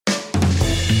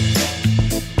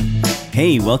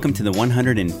Hey, welcome to the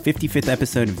 155th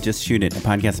episode of Just Shoot It, a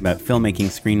podcast about filmmaking,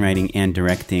 screenwriting, and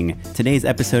directing. Today's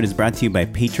episode is brought to you by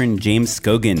patron James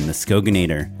Scogan, the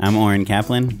Scoganator. I'm Oren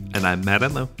Kaplan. And I'm Matt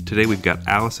Enlow. Today we've got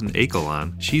Alison Eakle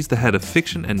on. She's the head of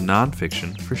fiction and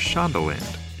nonfiction for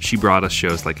Shondaland. She brought us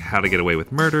shows like How to Get Away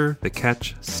with Murder, The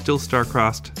Catch, Still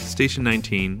Star-Crossed, Station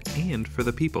 19, and For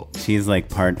the People. She's like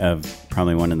part of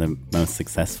probably one of the most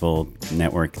successful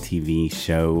network TV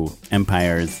show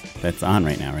empires that's on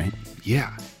right now, right?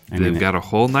 Yeah. They've got a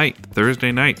whole night,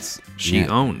 Thursday nights. She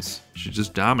owns. She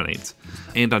just dominates.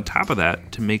 And on top of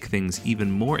that, to make things even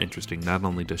more interesting, not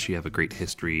only does she have a great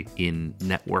history in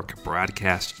network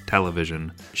broadcast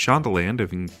television,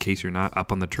 Shondaland, in case you're not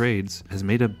up on the trades, has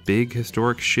made a big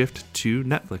historic shift to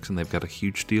Netflix, and they've got a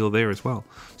huge deal there as well.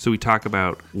 So we talk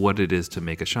about what it is to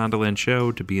make a Shondaland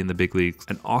show, to be in the big leagues,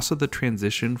 and also the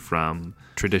transition from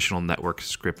traditional network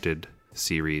scripted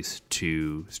series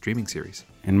to streaming series.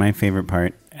 And my favorite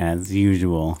part, as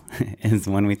usual, is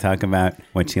when we talk about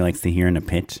what she likes to hear in a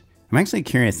pitch. I'm actually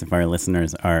curious if our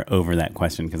listeners are over that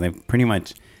question, because I pretty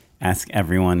much ask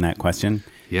everyone that question.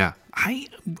 Yeah. I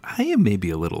am maybe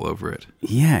a little over it.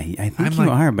 Yeah, I think you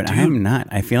are, but I am not.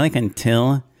 I feel like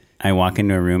until I walk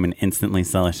into a room and instantly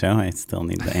sell a show, I still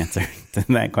need the answer to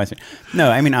that question.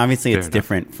 No, I mean, obviously it's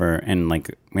different and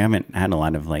like, we haven't had a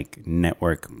lot of like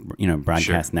network,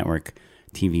 broadcast network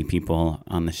TV people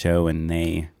on the show, and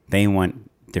they want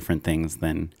different things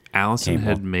than Alison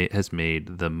has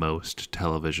made the most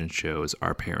television shows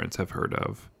our parents have heard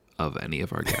of any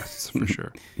of our guests, for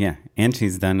sure. Yeah, and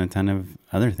she's done a ton of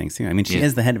other things too. I mean, she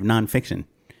is the head of nonfiction.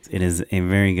 It is a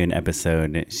very good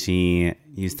episode. She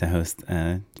used to host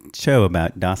a show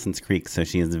about Dawson's Creek, so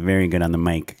she is very good on the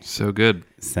mic. So good.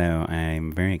 So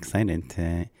I'm very excited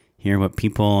to hear what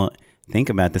people think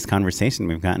about this conversation.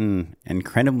 We've gotten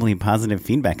incredibly positive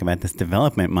feedback about this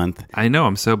development month. I know.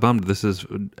 I'm so bummed. This is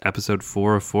episode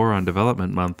 4 of 4 on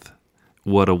development month.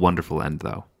 What a wonderful end,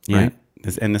 though. Right?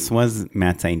 Yeah. This was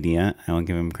Matt's idea. I will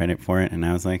give him credit for it. And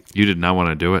I was like... You did not want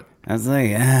to do it? I was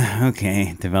like,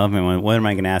 okay, development month. What am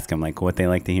I going to ask them? Like, what they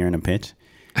like to hear in a pitch?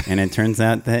 And it turns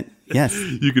out that, yes.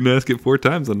 You can ask it 4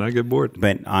 times and not get bored.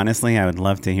 But honestly, I would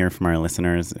love to hear from our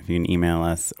listeners. If you can email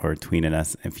us or tweet at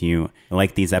us if you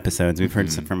like these episodes. We've heard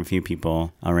from a few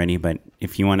people already, but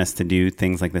if you want us to do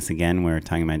things like this again, we're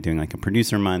talking about doing like a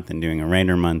producer month and doing a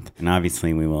writer month. And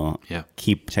obviously we will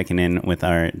keep checking in with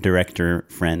our director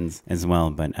friends as well.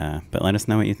 But let us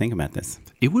know what you think about this.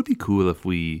 It would be cool if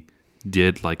we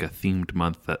did like a themed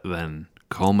month that then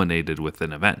culminated with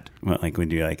an event. What, like we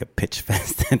do like a pitch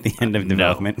fest at the end of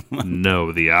development?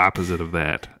 No, the opposite of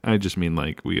that. I just mean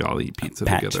like we all eat pizza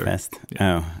together. Patch fest.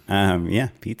 Yeah.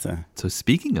 Pizza. So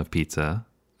speaking of pizza,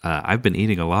 I've been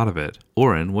eating a lot of it.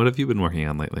 Oren, what have you been working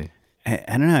on lately? I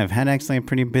don't know. I've had actually a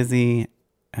pretty busy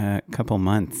couple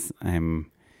months.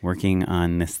 I'm working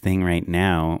on this thing right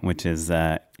now, which is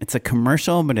it's a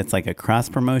commercial, but it's like a cross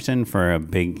promotion for a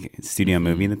big studio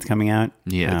movie that's coming out.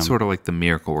 Yeah, it's sort of like the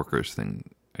Miracle Workers thing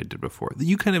I did before that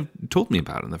you kind of told me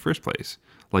about in the first place,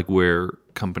 like where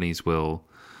companies will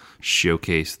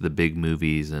showcase the big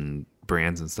movies and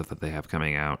brands and stuff that they have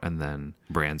coming out, and then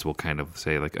brands will kind of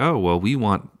say like, oh, well, we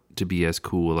want to be as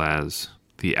cool as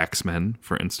the X-Men,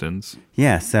 for instance.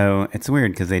 Yeah, so it's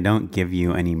weird because they don't give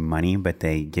you any money, but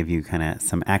they give you kind of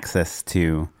some access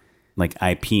to like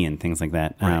IP and things like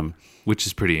that. Right. Which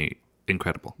is pretty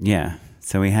incredible. Yeah.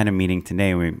 So we had a meeting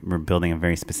today. We're building a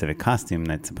very specific costume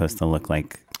that's supposed to look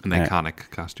like... An iconic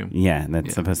costume. Yeah,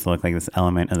 that's supposed to look like this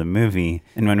element of the movie.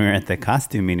 And when we were at the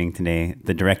costume meeting today,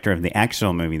 the director of the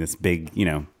actual movie, this big,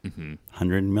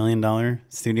 $100 million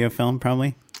studio film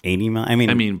probably, 80 million.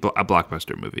 I mean, a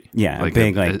blockbuster movie. Yeah, like a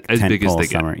big, like, as big as they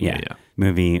summer. Yeah.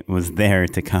 Movie was there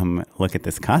to come look at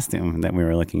this costume that we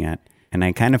were looking at. And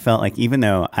I kind of felt like even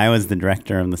though I was the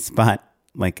director of the spot,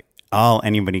 like all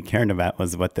anybody cared about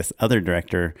was what this other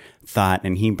director thought.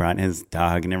 And he brought his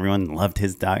dog and everyone loved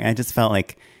his dog. I just felt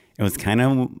like it was kind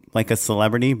of like a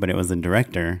celebrity, but it was a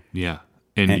director. Yeah.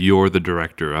 And you're the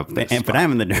director of this spot. But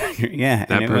I'm the director, yeah.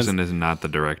 That person is not the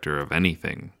director of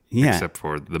anything except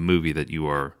for the movie that you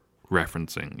are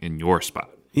referencing in your spot.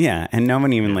 Yeah, and no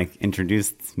one even like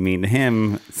introduced me to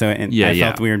him, so I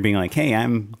felt weird being like, "Hey,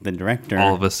 I'm the director."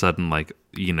 All of a sudden, like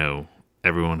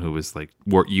everyone who was like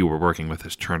you were working with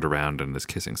has turned around and is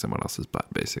kissing someone else's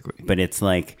butt, basically. But it's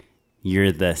like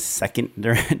you're the second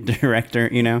director,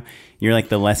 you're like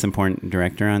the less important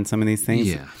director on some of these things.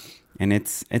 Yeah, and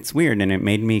it's weird, and it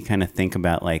made me kind of think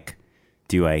about like,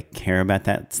 do I care about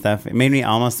that stuff? It made me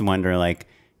almost wonder like,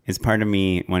 is part of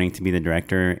me wanting to be the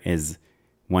director is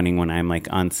wanting when I'm like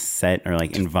on set or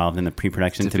like involved in the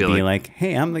pre-production to be like,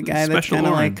 hey, I'm the guy that's kind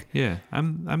of like,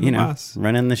 I'm the boss,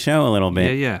 running the show a little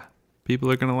bit. Yeah.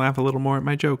 People are going to laugh a little more at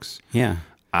my jokes. Yeah.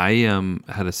 I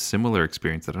had a similar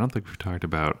experience that I don't think we've talked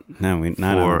about. No,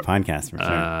 not on the podcast for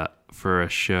sure. For a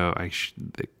show, I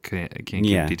can't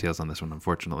give details on this one,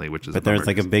 unfortunately. But there's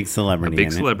like a big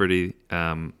celebrity.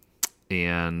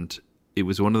 And it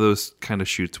was one of those kind of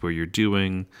shoots where you're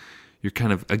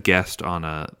kind of a guest on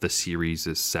the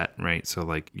series' set, right? So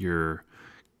like you're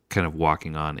kind of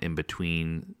walking on in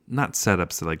between, not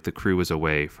setups. So like the crew was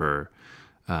away for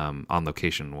on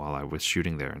location while I was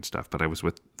shooting there and stuff. But I was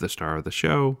with the star of the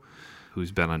show,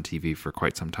 who's been on TV for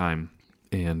quite some time.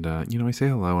 And, I say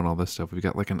hello and all this stuff. We've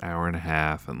got like an hour and a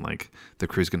half and like the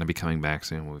crew's going to be coming back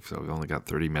soon. We've only got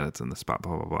 30 minutes in the spot,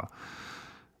 blah, blah, blah.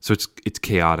 So it's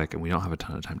chaotic and we don't have a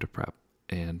ton of time to prep.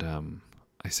 And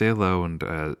I say hello and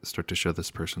start to show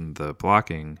this person the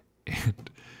blocking. And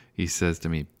he says to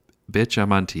me, bitch,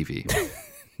 I'm on TV.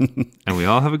 And we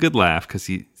all have a good laugh because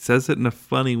he says it in a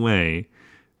funny way,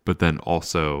 but then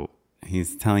also...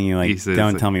 He's telling you, like,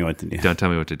 don't tell me what to do. Don't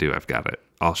tell me what to do. I've got it.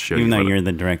 I'll show you. Even though you're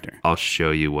the director. I'll show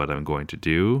you what I'm going to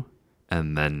do,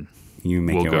 and then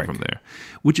we'll go from there.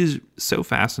 Which is so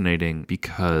fascinating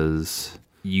because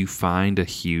you find a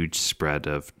huge spread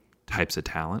of types of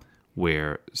talent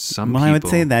where some people... I would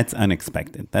say that's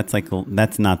unexpected. That's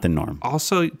not the norm.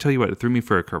 Also, tell you what, it threw me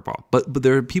for a curveball. But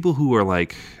there are people who are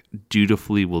like,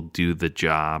 dutifully will do the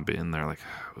job, and they're like,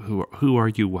 who are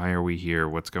you? Why are we here?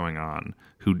 What's going on?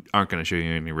 Who aren't going to show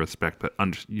you any respect, but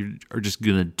you are just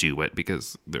going to do it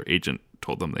because their agent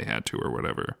told them they had to or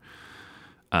whatever.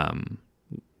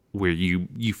 Where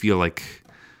you feel like,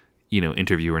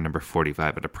 interviewer number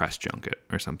 45 at a press junket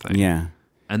or something. Yeah.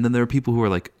 And then there are people who are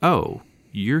like, oh,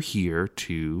 you're here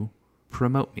to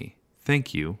promote me.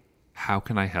 Thank you. How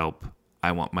can I help?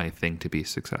 I want my thing to be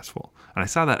successful. And I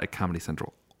saw that at Comedy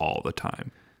Central all the time.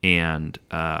 And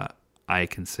I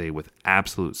can say with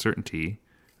absolute certainty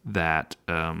that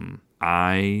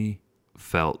I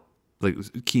felt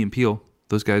like Key and Peele,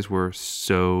 those guys were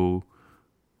so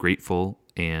grateful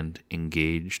and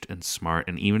engaged and smart.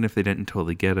 And even if they didn't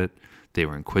totally get it, they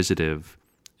were inquisitive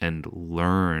and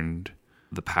learned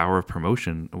the power of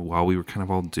promotion while we were kind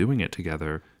of all doing it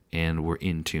together and were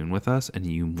in tune with us. And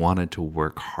you wanted to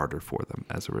work harder for them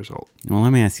as a result. Well,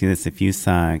 let me ask you this. If you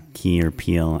saw Key or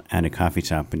Peele at a coffee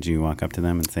shop, would you walk up to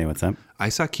them and say, what's up? I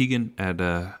saw Keegan at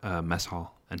a mess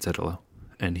hall and said hello,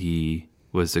 and he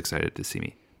was excited to see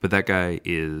me. But that guy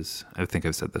is, I think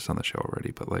I've said this on the show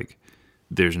already, but like,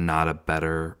 there's not a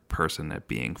better person at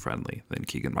being friendly than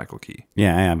Keegan-Michael Key.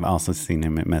 Yeah, I have also seen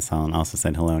him at mess hall and also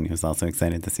said hello, and he was also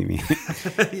excited to see me.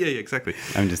 yeah, exactly.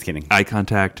 I'm just kidding. Eye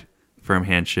contact, firm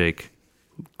handshake,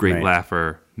 great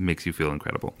laugher, makes you feel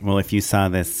incredible. Well, if you saw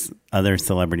this other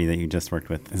celebrity that you just worked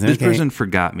with, this person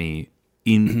forgot me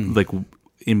in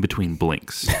between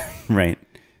blinks. Right.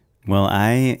 Well,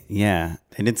 I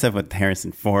did stuff with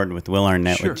Harrison Ford, with Will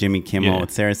Arnett, with Jimmy Kimmel, with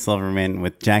Sarah Silverman,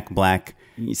 with Jack Black,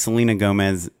 Selena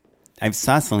Gomez. I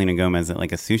saw Selena Gomez at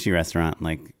like a sushi restaurant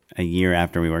like a year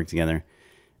after we worked together.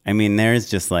 I mean, there's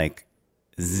just like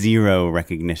zero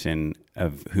recognition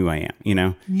of who I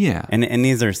am, Yeah. And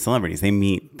these are celebrities.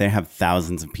 They have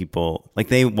thousands of people. Like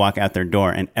they walk out their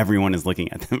door and everyone is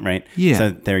looking at them, right? Yeah. So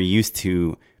they're used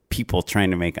to people trying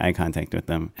to make eye contact with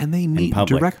them. And they meet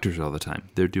directors all the time.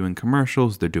 They're doing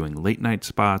commercials. They're doing late night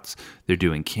spots. They're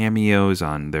doing cameos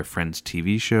on their friends'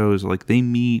 TV shows. Like they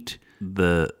meet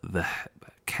the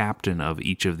captain of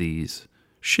each of these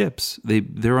ships.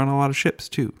 They're on a lot of ships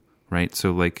too, right?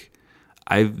 So like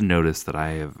I've noticed that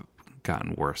I have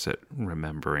gotten worse at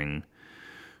remembering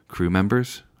crew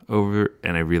members and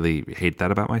I really hate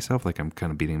that about myself. Like I'm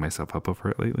kind of beating myself up over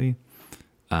it lately.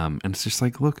 And it's just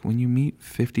like, look, when you meet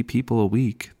 50 people a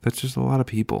week, that's just a lot of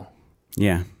people.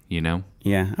 Yeah.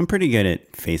 Yeah, I'm pretty good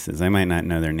at faces. I might not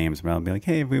know their names, but I'll be like,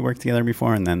 hey, have we worked together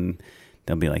before? And then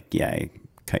they'll be like, yeah, I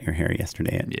cut your hair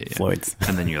yesterday at Floyd's.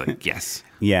 And then you're like, yes.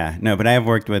 Yeah. No, but I have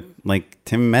worked with like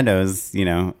Tim Meadows,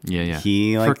 Yeah.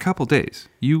 He like... For a couple days.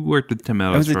 You worked with Tim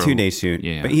Meadows. It was a 2-day shoot.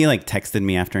 Yeah. But he like texted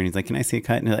me after and he's like, can I see a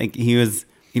cut? And like he was...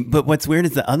 But what's weird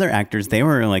is the other actors, they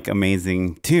were like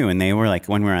amazing too. And they were like,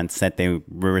 when we were on set, they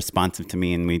were responsive to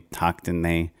me and we talked and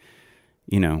they,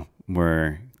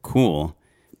 were cool.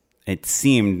 It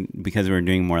seemed because we were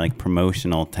doing more like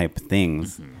promotional type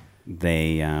things,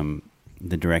 they,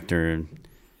 the director,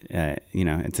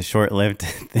 it's a short-lived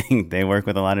thing. They work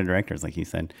with a lot of directors, like you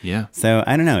said. Yeah. So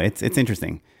I don't know. It's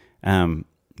interesting.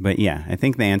 But yeah, I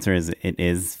think the answer is it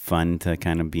is fun to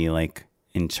kind of be like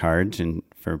in charge and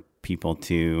for people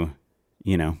to,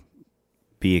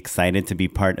 be excited to be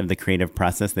part of the creative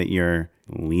process that you're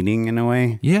leading in a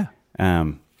way. Yeah.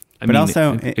 But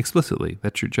also explicitly,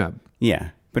 that's your job. Yeah.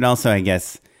 But also, I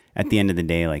guess at the end of the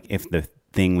day, like if the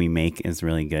thing we make is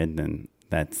really good, then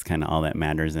that's kind of all that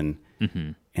matters. And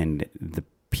the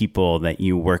people that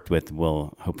you worked with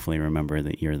will hopefully remember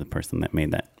that you're the person that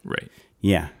made that. Right.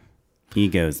 Yeah.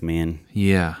 Egos, man.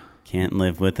 Yeah. Can't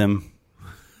live with them.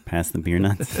 Pass the beer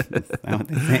nuts. Is that what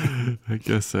they say? I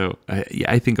guess so.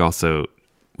 I think also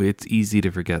it's easy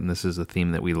to forget, and this is a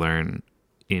theme that we learn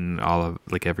in all of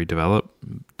like every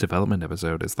development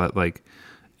episode, is that like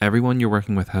everyone you're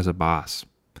working with has a boss.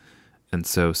 And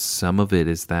so some of it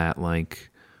is that like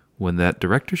when that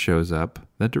director shows up,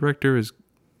 that director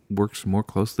works more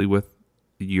closely with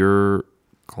your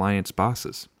client's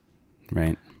bosses.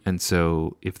 Right. And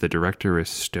so if the director is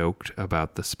stoked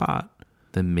about the spot,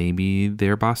 then maybe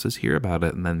their bosses hear about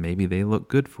it and then maybe they look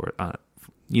good for it.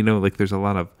 Like there's a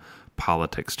lot of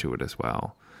politics to it as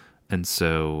well. And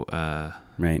so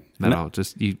right.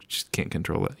 You just can't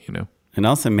control it, It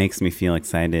also makes me feel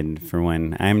excited for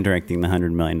when I'm directing the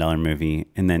 $100 million movie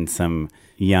and then some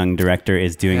young director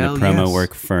is doing the promo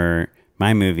work for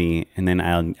my movie, and then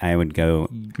I would go.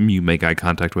 You make eye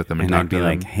contact with them and talk I'd be to them.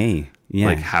 like, hey, yeah.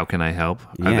 Like, how can I help?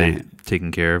 Are they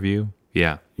taking care of you?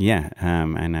 Yeah. Yeah.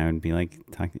 And I would be like,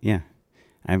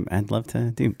 I'd love to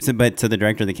do. So the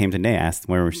director that came today asked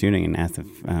where we're shooting and asked if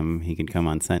he could come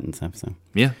on set and stuff. So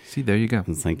yeah, see, there you go.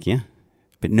 It's like, yeah,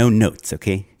 but no notes,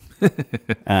 okay?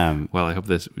 Well, I hope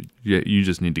you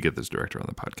just need to get this director on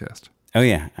the podcast. Oh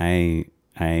yeah, I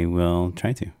will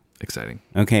try to. Exciting.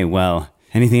 Okay, well,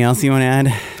 anything else you want to add?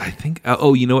 I think,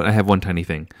 you know what? I have one tiny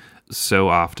thing. So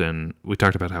often, we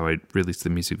talked about how I released the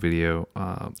music video.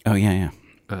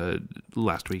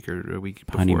 Last week or a week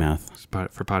before. Potty Mouth.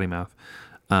 For Potty Mouth.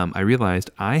 I realized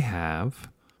I have,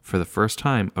 for the first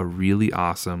time, a really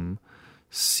awesome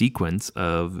sequence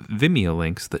of Vimeo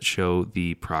links that show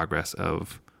the progress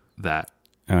of that.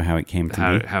 Oh, how it came to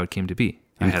be. How it came to be.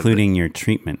 Including your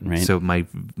treatment, right? So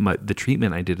the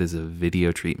treatment I did is a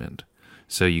video treatment.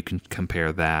 So you can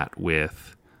compare that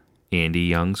with Andy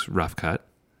Young's rough cut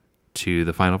to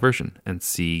the final version and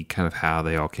see kind of how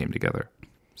they all came together.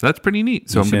 So that's pretty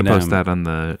neat. So I'm going to post that on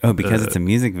the... Oh, because it's a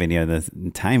music video, the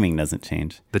timing doesn't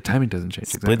change. The timing doesn't change,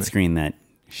 Split screen that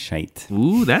shite.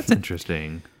 Ooh, that's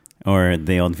interesting. Or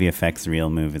the old VFX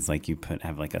reel move is like you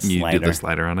have like a slider. You do the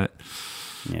slider on it?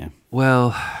 Yeah.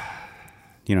 Well...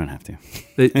 You don't have to.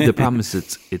 The problem is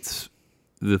it's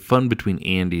the fun between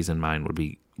Andy's and mine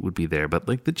would be there, but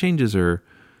like the changes are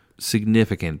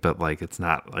significant, but like it's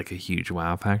not like a huge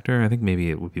wow factor. I think maybe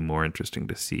it would be more interesting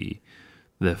to see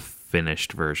the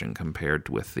finished version compared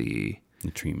with the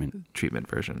treatment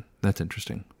version. That's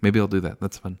interesting. Maybe I'll do that.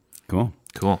 That's fun. Cool.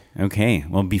 Okay.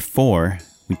 Well, before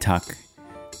we talk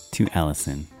to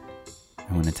Alison,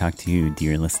 I want to talk to you,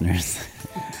 dear listeners,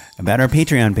 about our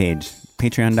Patreon page.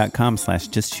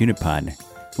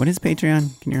 Patreon.com/justshootitpod. What is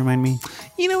Patreon? Can you remind me?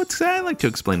 I like to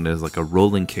explain it as like a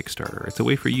rolling Kickstarter. It's a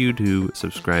way for you to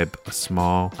subscribe a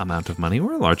small amount of money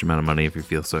or a large amount of money if you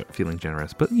feeling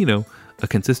generous. But, a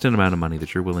consistent amount of money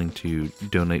that you're willing to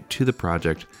donate to the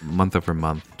project month over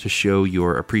month to show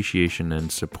your appreciation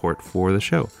and support for the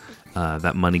show.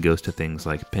 That money goes to things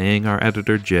like paying our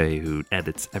editor, Jay, who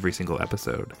edits every single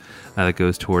episode. That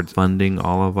goes towards funding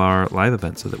all of our live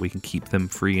events so that we can keep them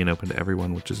free and open to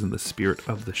everyone, which is in the spirit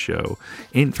of the show.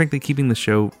 And frankly, keeping the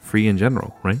show free in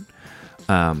general, right?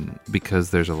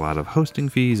 Because there's a lot of hosting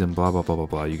fees and blah, blah, blah, blah,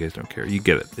 blah. You guys don't care. You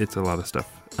get it. It's a lot of stuff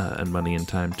and money and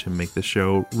time to make the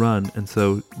show run. And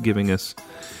so giving us,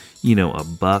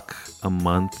 $1 a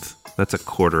month, that's a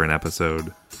quarter an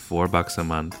episode. $4 a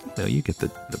month. No, you get the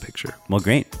picture. Well,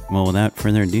 great. Well, without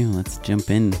further ado, let's jump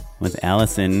in with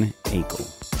Alison Eakle.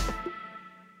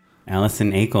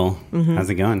 Alison Eakle, how's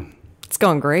it going? It's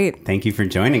going great. Thank you for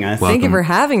joining us. Welcome. Thank you for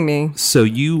having me. So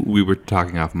we were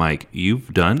talking off mic.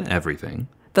 You've done everything.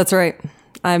 That's right.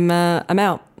 I'm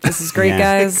out. This is great,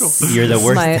 guys. Cool. You're the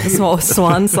worst. My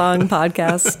swan song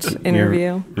podcast interview.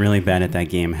 You're really bad at that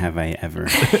game. Have I ever?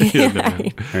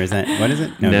 Or is that, what is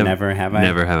it? No, never have I.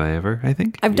 Never have I ever, I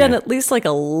think. I've done at least like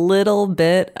a little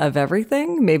bit of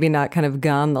everything. Maybe not kind of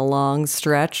gone the long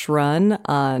stretch run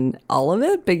on all of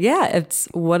it. But yeah,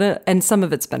 and some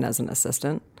of it's been as an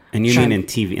assistant. And you mean in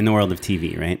TV, in the world of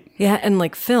TV, right? Yeah, and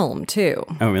like film too.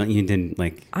 Oh, really? You did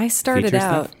I started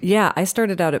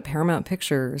out at Paramount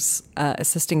Pictures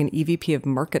assisting an EVP of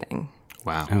marketing.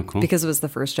 Wow. Oh, cool. Because it was the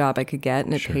first job I could get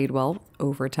and it paid well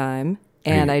overtime.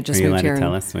 And I just moved here. Are you moved here. allowed to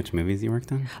tell us which movies you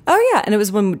worked on? Oh, yeah. And it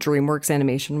was when DreamWorks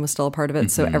Animation was still a part of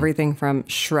it. So everything from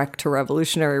Shrek to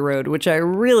Revolutionary Road, which I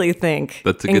really think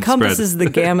That's a good encompasses spread.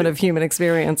 the gamut of human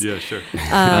experience. Yeah, sure.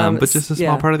 But just a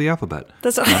small part of the alphabet.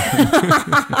 That's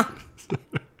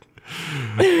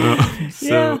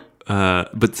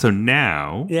But so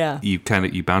now Yeah.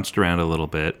 you bounced around a little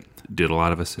bit, did a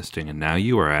lot of assisting, and now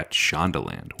you are at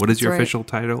Shondaland. What is your official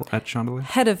title at Shondaland?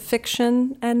 Head of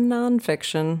fiction and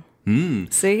nonfiction.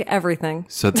 See, everything.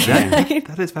 So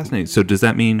that is fascinating. So does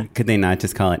that mean Could they not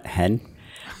just call it head?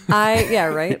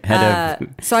 Right. Head of-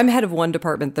 So I'm head of one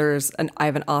department. I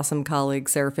have an awesome colleague,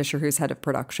 Sarah Fisher, who's head of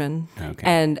production. Okay.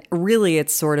 And really,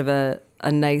 it's sort of a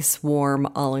nice, warm,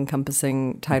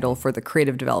 all-encompassing title for the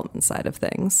creative development side of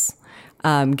things.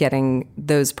 Getting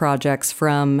those projects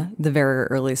from the very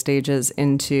early stages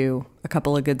into a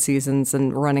couple of good seasons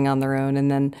and running on their own. And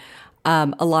then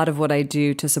a lot of what I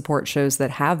do to support shows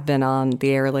that have been on the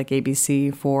air, like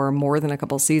ABC, for more than a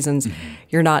couple seasons,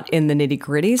 you're not in the nitty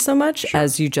gritty so much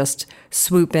as you just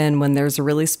swoop in when there's a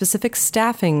really specific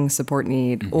staffing support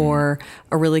need or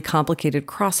a really complicated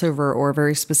crossover or a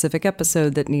very specific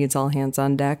episode that needs all hands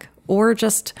on deck, or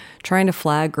just trying to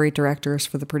flag great directors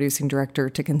for the producing director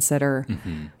to consider,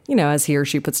 as he or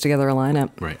she puts together a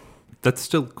lineup. right? That's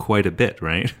still quite a bit,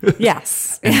 right?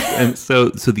 Yes. and so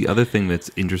the other thing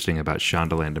that's interesting about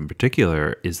Shondaland in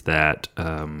particular is that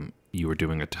you were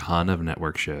doing a ton of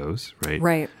network shows, right?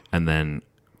 Right. And then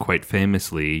quite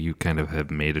famously, you kind of have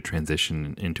made a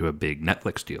transition into a big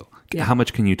Netflix deal. Yeah. How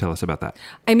much can you tell us about that?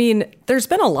 I mean, there's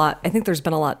been a lot. I think there's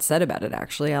been a lot said about it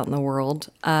actually out in the world.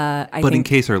 In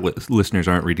case our listeners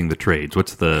aren't reading the trades,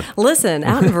 what's the... Listen,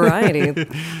 out in Variety.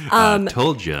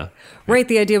 told ya. Right.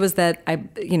 The idea was that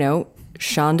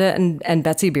Shonda and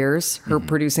Betsy Beers, her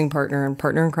producing partner and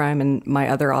partner in crime, and my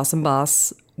other awesome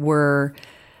boss were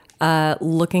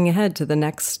looking ahead to the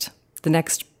next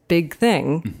big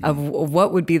thing of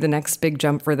what would be the next big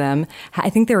jump for them. I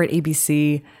think they were at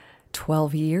ABC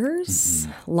 12 years,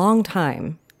 long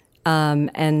time.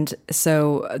 And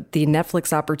so the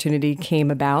Netflix opportunity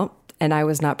came about, and I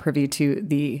was not privy to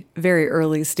the very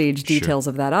early stage details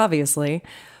of that, obviously.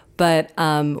 But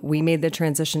we made the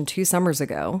transition 2 summers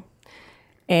ago,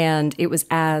 and it was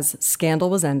as Scandal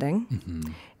was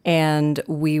ending. And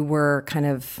we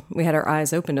had our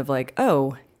eyes open of like,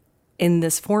 oh, in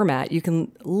this format, you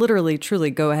can literally,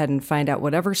 truly go ahead and find out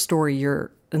whatever story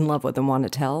you're in love with and want to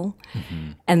tell.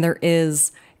 And there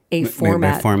is a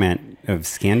format. By format of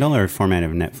Scandal or format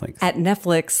of Netflix? At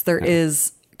Netflix, there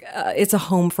is, it's a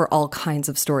home for all kinds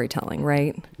of storytelling,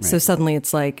 right? So suddenly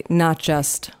it's like not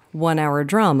just 1 hour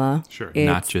drama. Sure.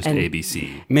 Not just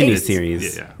ABC.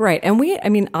 Miniseries. Yeah. Right.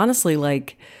 And honestly,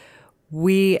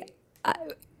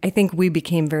 I think we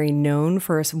became very known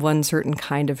for one certain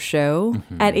kind of show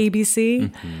at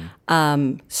ABC.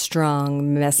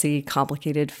 Strong, messy,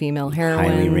 complicated female heroines.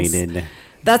 Highly rated.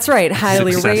 That's right.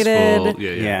 Highly Successful. rated.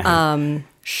 Yeah.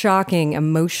 Shocking,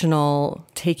 emotional,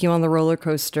 take you on the roller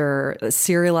coaster,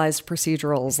 serialized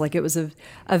procedurals. Like it was a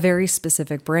very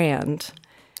specific brand.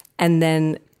 And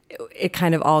then it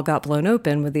kind of all got blown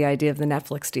open with the idea of the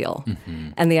Netflix deal.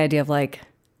 And the idea of like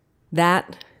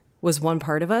that was one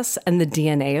part of us, and the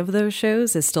DNA of those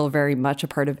shows is still very much a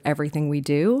part of everything we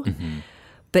do.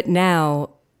 But now,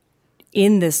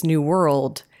 in this new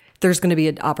world, there's going to be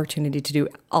an opportunity to do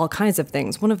all kinds of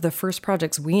things. One of the first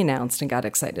projects we announced and got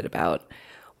excited about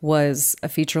was a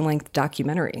feature-length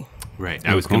documentary. Right.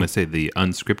 I was going to say the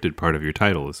unscripted part of your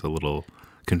title is a little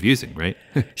confusing, right?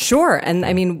 Sure. And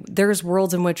I mean, there's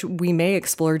worlds in which we may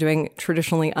explore doing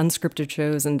traditionally unscripted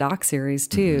shows and doc series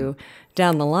too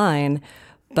down the line.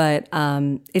 But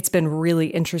it's been really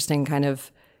interesting kind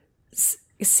of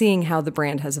seeing how the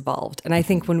brand has evolved. And I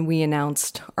think when we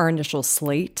announced our initial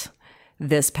slate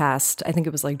this past, I think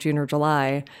it was like June or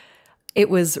July, it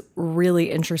was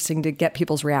really interesting to get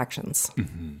people's reactions.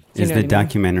 Is the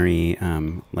documentary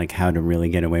like how to really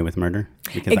get away with murder?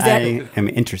 Because Exactly. I am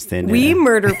interested. We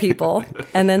murder people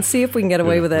and then see if we can get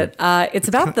away with it. It's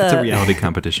about It's a reality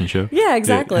competition show. Yeah,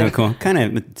 exactly. Oh, cool.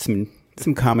 Kind of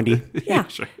some comedy. Yeah,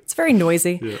 it's very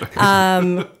noisy.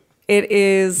 It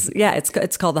is,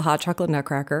 it's called The Hot Chocolate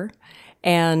Nutcracker,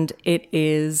 and it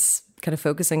is kind of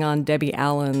focusing on Debbie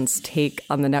Allen's take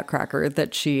on the Nutcracker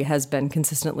that she has been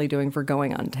consistently doing for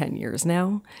going on 10 years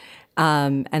now.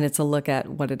 And it's a look at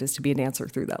what it is to be a dancer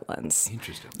through that lens.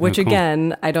 Interesting. Which, cool.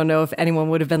 again, I don't know if anyone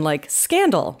would have been like,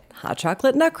 Scandal, Hot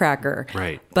Chocolate Nutcracker.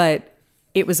 Right. But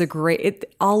it was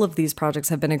all of these projects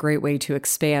have been a great way to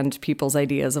expand people's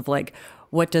ideas of like,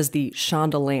 what does the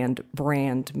Shondaland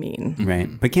brand mean? Right.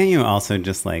 But can't you also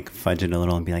just like fudge it a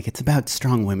little and be like, it's about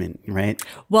strong women, right?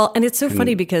 Well, and it's so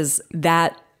funny because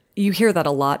you hear that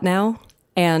a lot now.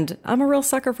 And I'm a real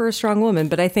sucker for a strong woman,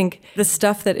 but I think the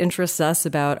stuff that interests us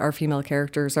about our female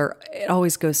characters it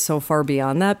always goes so far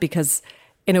beyond that, because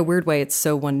in a weird way, it's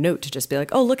so one note to just be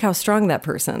like, oh, look how strong that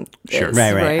person is.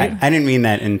 Right. I didn't mean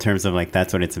that in terms of like,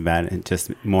 that's what it's about. It's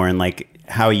just more in like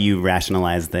how you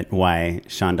rationalize that why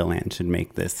Shondaland should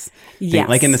make this thing. Yes.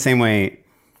 Like in the same way,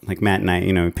 like Matt and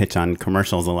I, pitch on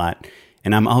commercials a lot.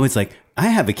 And I'm always like, I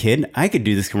have a kid. I could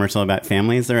do this commercial about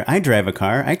families, or I drive a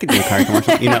car. I could do a car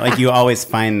commercial. Like you always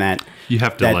find that you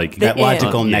have to that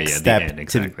logical next step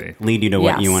exactly. to lead you to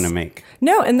what you want to make.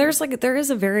 No, and there is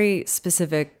a very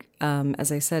specific,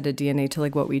 as I said, a DNA to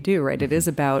like what we do, right? It is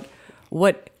about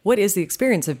what is the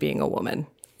experience of being a woman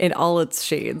in all its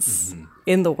shades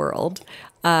in the world.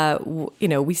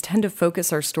 We tend to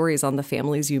focus our stories on the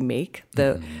families you make,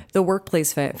 the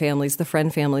workplace families, the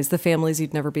friend families, the families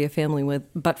you'd never be a family with,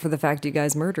 but for the fact you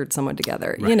guys murdered someone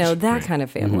together, that kind of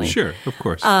family. Sure, of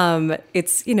course.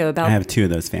 It's, about... I have 2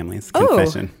 of those families.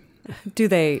 Confession. Do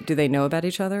they know about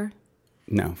each other?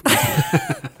 No.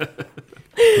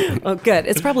 Oh, good.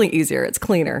 It's probably easier. It's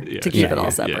cleaner to keep it all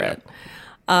separate.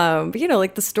 But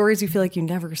like the stories you feel like you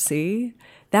never see,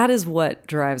 that is what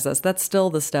drives us. That's still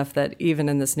the stuff that even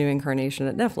in this new incarnation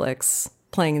at Netflix,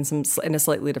 playing in a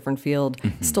slightly different field,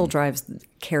 still drives the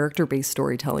character-based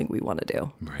storytelling we want to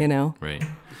do. Right. Right.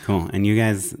 Cool. And you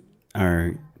guys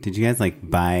did you guys like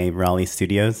buy Raleigh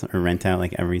Studios or rent out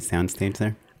like every soundstage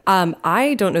there?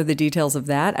 I don't know the details of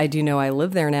that. I do know I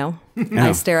live there now.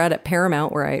 I stare out at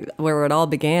Paramount where it all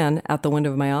began, out the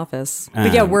window of my office.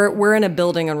 But yeah, we're in a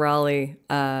building in Raleigh,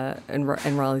 in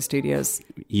Raleigh Studios.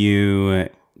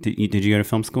 Did you go to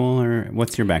film school, or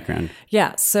what's your background?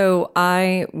 Yeah, so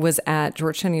I was at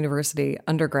Georgetown University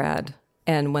undergrad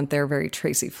and went there very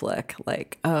Tracy Flick,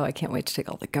 like, oh, I can't wait to take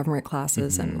all the government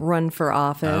classes and run for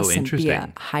office and be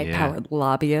a high-powered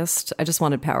lobbyist. I just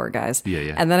wanted power, guys.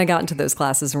 Yeah. And then I got into those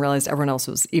classes and realized everyone else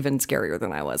was even scarier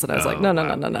than I was. And I was like, no,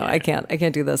 yeah. I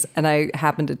can't do this. And I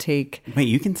happened to take... Wait,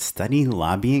 you can study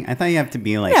lobbying? I thought you have to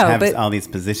be like, all these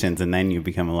positions and then you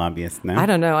become a lobbyist. No? I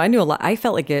don't know. I knew a lot. I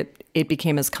felt like it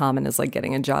became as common as like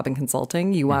getting a job in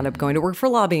consulting. You wound up going to work for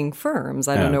lobbying firms.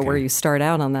 I don't know where you start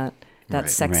out on that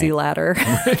sexy ladder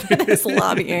that is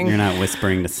lobbying. You're not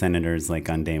whispering to senators like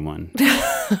on day one.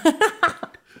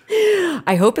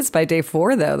 I hope it's by day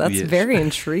 4, though. That's very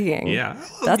intriguing. Yeah.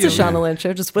 That's a Shondaland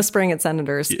show, just whispering at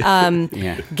senators.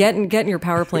 Getting your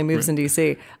power play moves in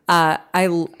D.C. I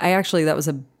actually, that was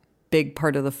a big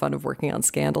part of the fun of working on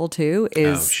Scandal, too,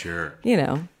 is,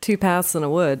 2 paths in a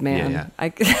wood, man. Yeah. I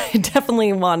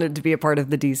definitely wanted to be a part of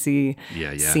the D.C.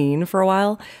 scene for a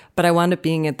while, but I wound up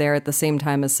being there at the same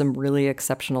time as some really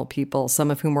exceptional people, some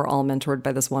of whom were all mentored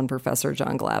by this one professor,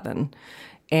 John Glavin.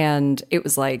 And it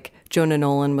was like Jonah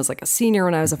Nolan was like a senior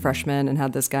when I was a freshman and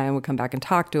had this guy and would come back and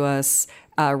talk to us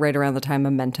right around the time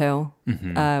Memento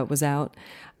was out.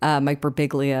 Mike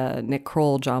Birbiglia, Nick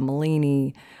Kroll, John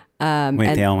Mulaney.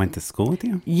 They all went to school with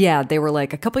you? Yeah, they were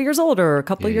like a couple years older, a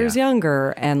couple years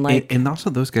younger. And like, and also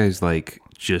those guys like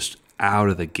just out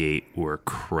of the gate were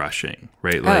crushing,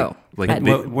 right?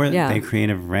 Were they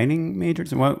creative writing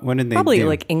majors? What did they probably do?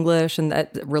 like English and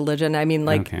there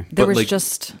was like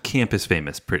just campus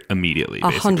famous immediately.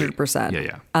 100%.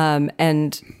 Yeah.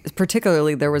 And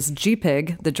particularly there was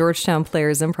GPIG, the Georgetown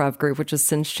Players Improv Group, which has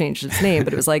since changed its name,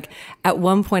 but it was like at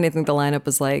one point I think the lineup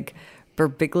was like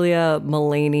Birbiglia,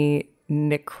 Mulaney,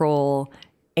 Nick Kroll,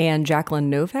 and Jacqueline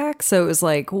Novak. So it was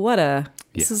like,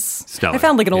 this is stellar. I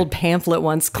found like an old pamphlet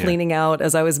once cleaning out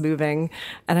as I was moving.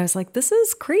 And I was like, this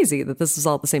is crazy that this is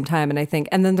all at the same time.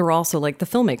 And then there were also like the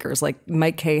filmmakers, like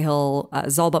Mike Cahill,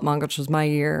 Zalbat Mangach was my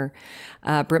year.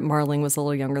 Britt Marling was a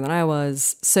little younger than I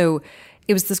was. So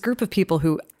it was this group of people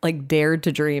who like dared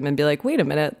to dream and be like, wait a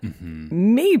minute,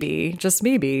 maybe, just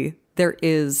maybe, there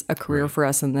is a career for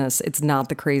us in this. It's not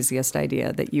the craziest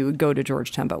idea that you would go to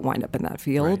Georgetown but wind up in that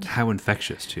field. Right. How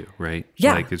infectious too, right?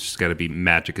 Yeah. Like it's just got to be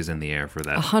magic is in the air for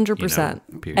that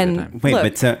 100%. Period of time. Wait,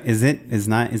 but so is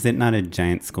it not a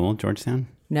giant school, Georgetown?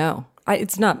 No,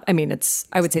 it's not. I mean,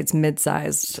 I would say it's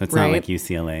mid-sized. So it's not like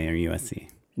UCLA or USC.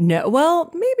 No,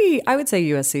 well, maybe I would say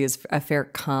USC is a fair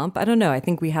comp. I don't know. I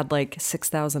think we had like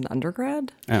 6,000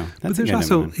 undergrad. Oh, that's but there's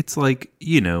also, it's like,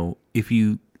 if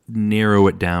you narrow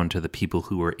it down to the people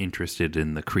who are interested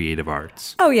in the creative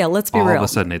arts. Oh yeah, let's be real. All of a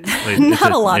sudden, it's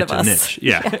not a lot of us. Niche.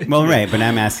 Yeah. Well, right, but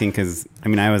I'm asking because I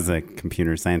mean, I was a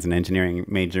computer science and engineering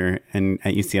major and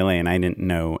at UCLA, and I didn't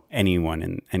know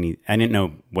anyone I didn't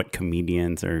know what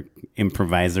comedians or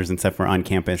improvisers and stuff were on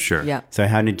campus. Sure. Yeah. So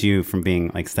how did you, from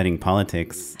being like studying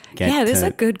politics, it is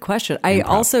a good question. I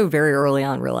also very early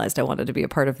on realized I wanted to be a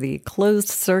part of the closed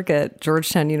circuit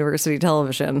Georgetown University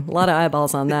television. A lot of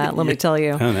eyeballs on that, let me tell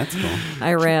you. Oh, that's cool.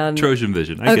 I ran Trojan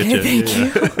Vision. I get you. Thank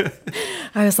you.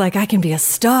 I was like, I can be a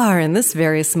star in this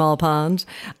very small pond.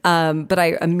 But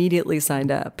I immediately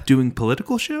signed up. Doing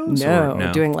political shows?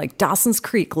 No, doing like Dawson's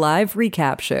Creek live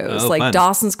recap shows, like fun.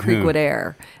 Dawson's Creek would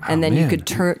air. And then you could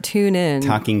tune in.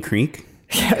 Talking Creek?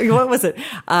 What was it?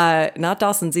 Not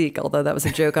Dawson's Eakle, although that was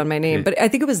a joke on my name. But I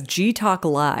think it was G Talk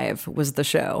Live was the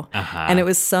show. And it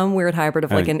was some weird hybrid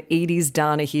of like an 80s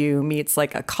Donahue meets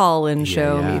like a call-in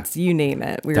show meets you name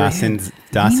it. Dawson's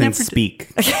Speak.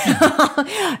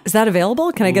 Is that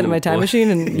available? Can I get in my time machine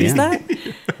and use that?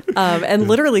 And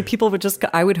literally people would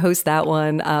I would host that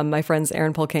one. My friends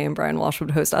Aaron Polkay and Brian Walsh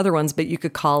would host other ones, but you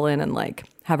could call in and like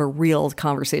have a real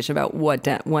conversation about what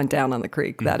went down on the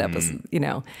creek that episode, you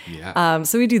know. Yeah.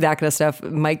 So we do that kind of stuff.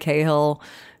 Mike Cahill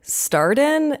starred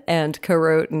in and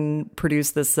co-wrote and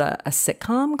produced this a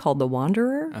sitcom called The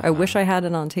Wanderer. I wish I had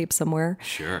it on tape somewhere.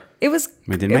 Sure. It was.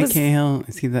 Wait, did Mike Cahill,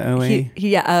 is he the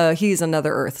OA? He's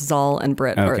Another Earth. Zal and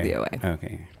Britt are the OA.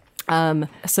 Okay.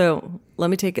 So let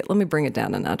me bring it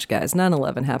down a notch, guys.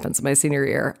 9/11 happens my senior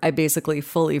year. I basically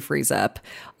fully freeze up.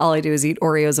 All I do is eat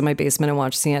Oreos in my basement and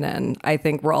watch CNN. I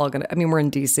think we're all we're in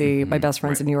DC. My best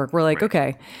friend's in New York. We're like,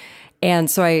 okay.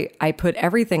 And so I put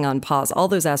everything on pause, all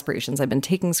those aspirations. I've been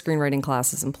taking screenwriting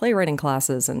classes and playwriting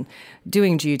classes and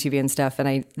doing GUTV and stuff. And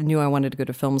I knew I wanted to go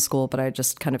to film school, but I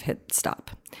just kind of hit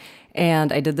stop.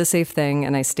 And I did the safe thing,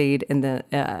 and I stayed in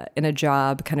a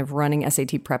job kind of running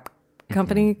SAT prep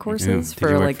company courses. Did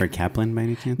you work for Kaplan by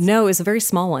any chance? No, it was a very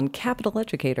small one. Capital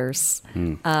Educators.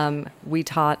 We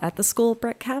taught at the school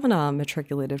Brett Kavanaugh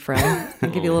matriculated from. I'll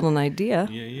give you a little idea.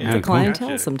 Yeah. The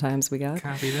clientele sometimes we got.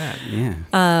 Copy that.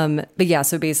 Yeah. But yeah,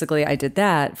 so basically I did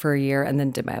that for a year and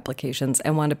then did my applications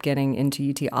and wound up getting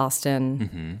into UT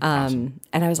Austin. Awesome.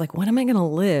 And I was like, when am I going to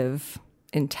live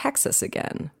in Texas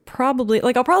again? I'll probably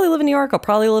live in New York. I'll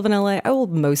probably live in LA. I will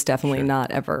most definitely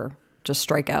not ever just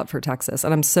strike out for Texas.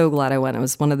 And I'm so glad I went. It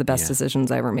was one of the best decisions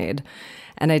I ever made.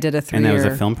 And I did a 3-year... And that was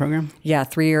a film program? Yeah,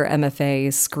 3-year MFA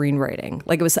screenwriting.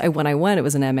 Like when I went, it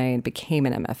was an MA and became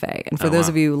an MFA. And for those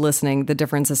of you listening, the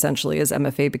difference essentially is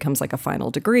MFA becomes like a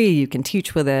final degree. You can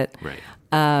teach with it. Right.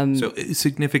 So it's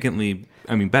significantly,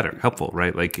 better, helpful,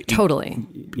 right? Like totally.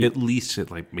 At least it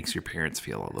like makes your parents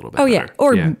feel a little bit better. Yeah.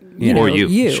 Or, you know, or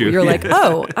you. Shoot. You're like,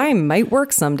 oh, I might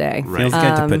work someday. Right. Feels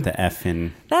good to put the F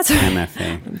in that's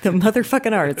MFA. The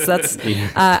motherfucking arts. That's,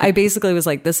 I basically was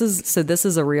like, this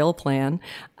is a real plan.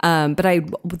 But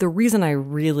the reason I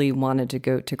really wanted to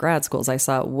go to grad school is I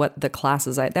saw what the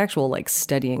classes, the actual like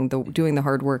studying, doing the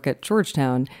hard work at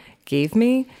Georgetown gave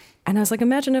me. And I was like,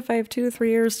 imagine if I have 2 to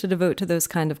 3 years to devote to those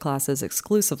kind of classes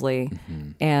exclusively.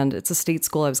 And it's a state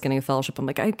school. I was getting a fellowship. I'm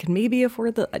like, I can maybe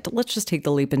afford let's just take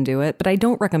the leap and do it. But I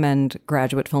don't recommend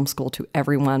graduate film school to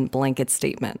everyone, blanket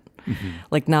statement.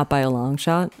 Like not by a long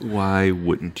shot. Why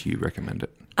wouldn't you recommend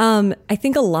it? I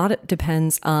think a lot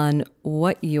depends on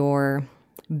what your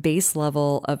base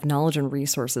level of knowledge and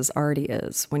resources already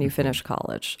is when you finish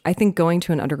college. I think going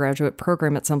to an undergraduate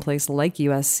program at some place like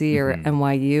USC or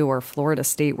NYU or Florida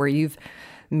State where you've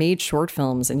made short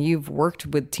films and you've worked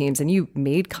with teams and you've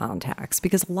made contacts,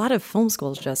 because a lot of film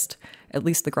schools just, at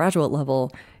least the graduate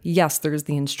level, yes, there's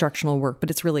the instructional work,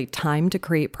 but it's really time to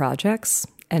create projects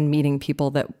and meeting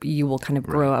people that you will kind of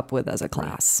grow up with as a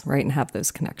class, right? And have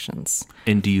those connections.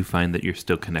 And do you find that you're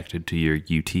still connected to your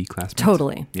UT classmates?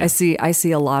 Totally. Yeah. I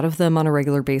see a lot of them on a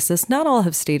regular basis. Not all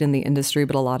have stayed in the industry,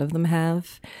 but a lot of them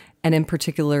have. And in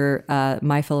particular,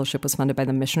 my fellowship was funded by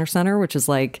the Mishner Center, which is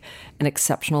like an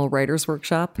exceptional writer's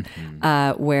workshop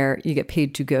where you get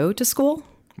paid to go to school.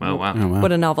 Oh, wow.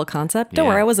 What a novel concept. Don't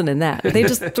worry, I wasn't in that. They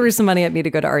just threw some money at me to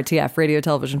go to RTF, radio,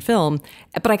 television, film.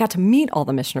 But I got to meet all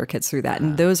the Mishner kids through that.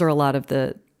 And those are a lot of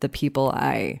the people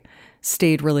I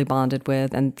stayed really bonded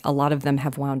with. And a lot of them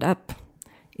have wound up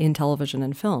in television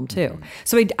and film too.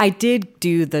 So I did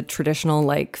do the traditional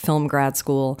like film grad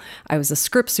school. I was a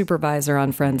script supervisor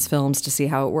on Friends Films to see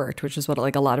how it worked, which is what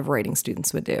like a lot of writing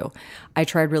students would do. I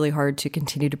tried really hard to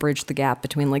continue to bridge the gap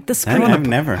between like the script. I've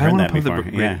never heard that before.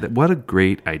 What a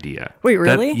great idea. Wait,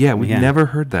 really? We've never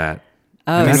heard that.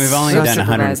 Oh, I mean, we've only so done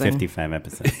supervising. 155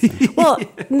 episodes. So. Well,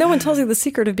 no one tells you the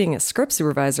secret of being a script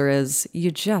supervisor is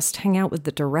you just hang out with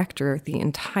the director the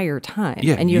entire time.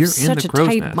 Yeah, and you you're have in such the a crow's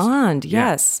tight nest. bond.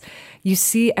 Yeah. Yes. You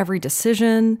see every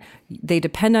decision. They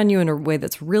depend on you in a way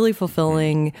that's really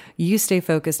fulfilling. You stay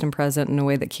focused and present in a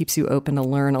way that keeps you open to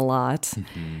learn a lot.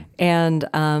 And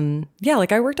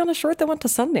like I worked on a short that went to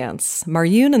Sundance,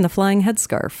 Maryoon and the Flying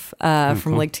Headscarf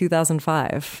from like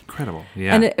 2005. Incredible.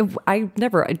 Yeah. And I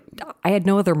had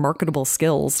no other marketable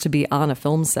skills to be on a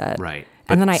film set. Right.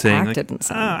 And But then I saying, acted in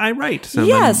some. I write. So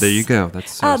Yes. then there you go.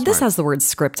 That's so This smart. has the word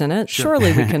script in it.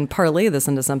 Surely we can parlay this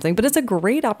into something, but it's a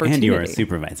great opportunity. And you are a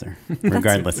supervisor,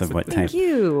 regardless of what type. Thank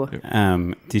you.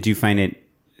 Did you find it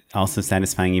also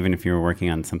satisfying, even if you were working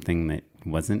on something that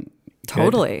wasn't good?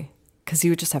 Totally. Because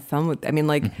you would just have fun with, I mean,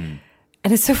 like,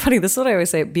 and it's so funny. This is what I always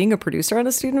say. Being a producer on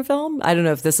a student film, I don't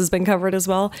know if this has been covered as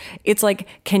well. It's like,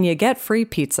 can you get free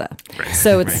pizza? Right.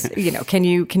 So it's, can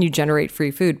you generate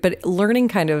free food? But learning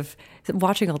kind of,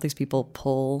 watching all these people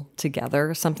pull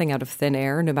together something out of thin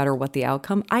air, no matter what the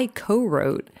outcome. I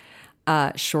co-wrote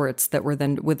shorts that were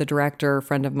then with a director, a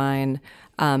friend of mine,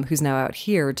 who's now out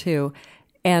here too.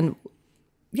 And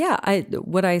yeah,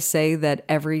 would I say that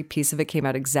every piece of it came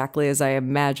out exactly as I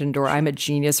imagined, or I'm a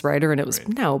genius writer? And it was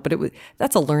no, but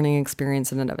that's a learning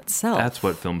experience in and of itself. That's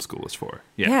what film school is for.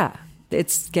 Yeah. Yeah.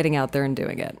 It's getting out there and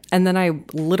doing it. And then I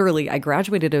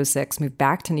graduated 2006, moved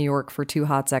back to New York for 2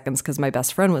 hot seconds because my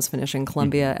best friend was finishing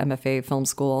Columbia MFA film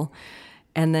school.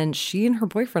 And then she and her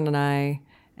boyfriend and I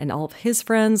and all of his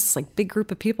friends, like big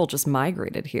group of people, just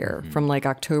migrated here from like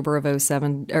October of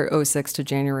 2007 or 2006 to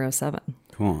January of 2007.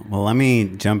 Cool. Well, let me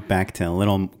jump back to a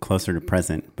little closer to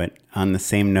present, but on the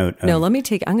same note. I'm going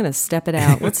to step it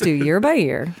out. Let's do year by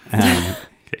year.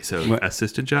 Okay, so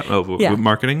assistant job. Oh, Yeah.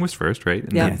 Marketing was first, right?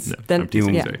 And Yeah. then, Then-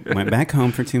 You Yeah. went back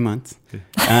home for 2 months. To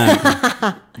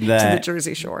the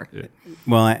Jersey Shore.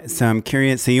 Well, so I'm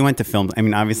curious. So you went to film. I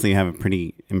mean, obviously you have a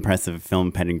pretty impressive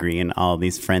film pedigree, and all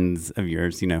these friends of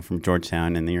yours, from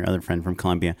Georgetown, and then your other friend from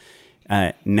Columbia.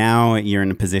 Now you're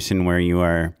in a position where you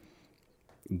are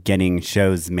getting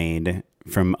shows made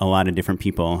from a lot of different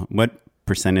people. What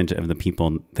percentage of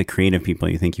the creative people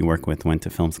you think you work with, went to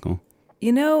film school?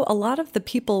 A lot of the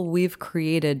people we've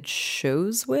created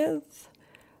shows with,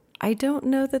 I don't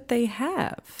know that they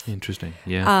have. Interesting.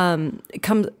 Yeah.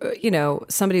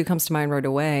 Somebody who comes to mind right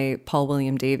away, Paul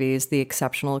William Davies, the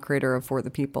exceptional creator of For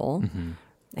the People.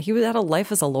 He had a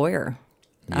life as a lawyer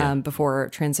before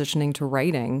transitioning to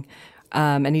writing.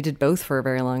 And he did both for a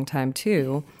very long time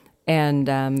too. And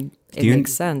it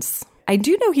makes sense. I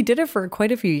do know he did it for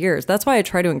quite a few years. That's why I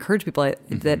try to encourage people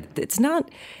that it's not,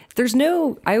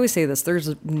 I always say this,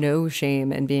 there's no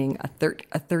shame in being a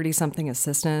 30-something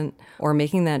assistant or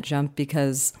making that jump,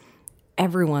 because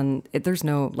there's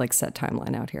no like set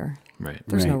timeline out here. Right.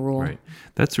 There's no rule. Right.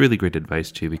 That's really great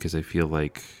advice too, because I feel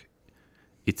like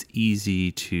it's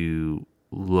easy to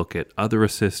look at other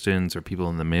assistants or people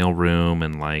in the mailroom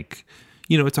and like,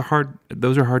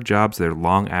 those are hard jobs. They're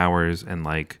long hours, and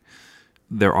like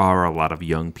there are a lot of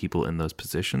young people in those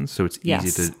positions. So it's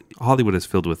easy to, Hollywood is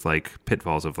filled with like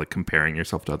pitfalls of like comparing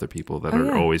yourself to other people that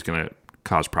are always going to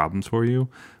cause problems for you.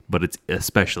 But it's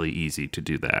especially easy to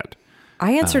do that.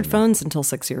 I answered phones until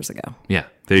 6 years ago. Yeah,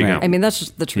 there you go. I mean, that's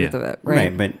just the truth of it, right?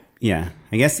 Right, but yeah,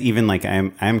 I guess even like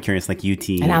I'm curious, like UT,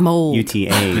 and I'm old.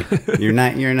 UTA. You're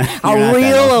not real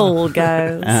that old,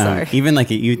 guys. Sorry. Even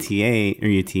like at UTA or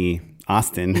UT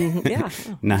Austin,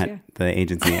 not the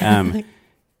agency.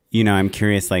 I'm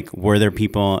curious, like, was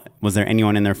there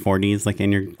anyone in their 40s, like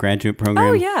in your graduate program?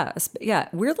 Oh yeah. Yeah.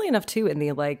 Weirdly enough too, in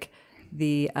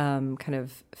the kind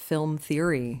of film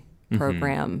theory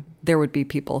program, there would be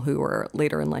people who were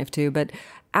later in life too, but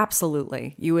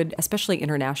absolutely. You would, especially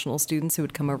international students who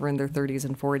would come over in their 30s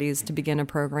and 40s to begin a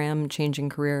program, changing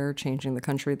career, changing the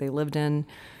country they lived in.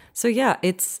 So yeah,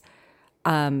 it's,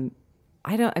 I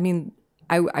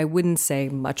wouldn't say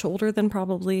much older than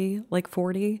probably like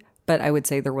 40, but I would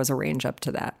say there was a range up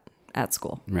to that at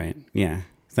school. Right. Yeah.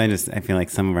 So I feel like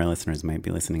some of our listeners might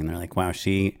be listening and they're like, wow,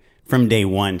 from day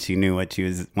one, she knew what she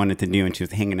wanted to do, and she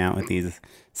was hanging out with these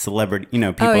celebrity,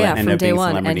 people that end up being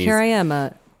celebrities. And here I am,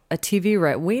 a TV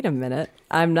writer. Wait a minute,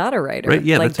 I'm not a writer. Right?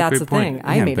 Yeah, like that's the a great point. thing.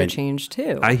 I made a change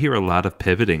too. I hear a lot of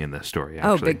pivoting in this story.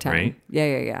 Actually, big time. Right?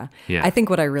 Yeah. I think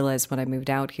what I realized when I moved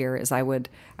out here is I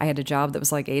had a job that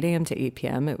was like 8 a.m. to 8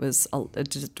 p.m. It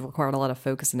just required a lot of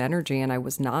focus and energy, and I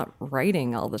was not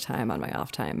writing all the time on my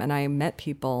off time. And I met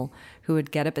people who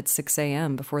would get up at 6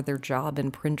 a.m. before their job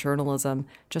in print journalism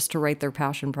just to write their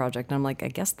passion project. And I'm like, I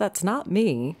guess that's not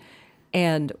me.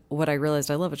 And what I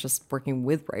realized I love is just working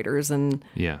with writers and,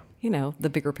 Yeah. the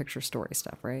bigger picture story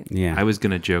stuff, right? Yeah. I was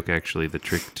going to joke, actually, the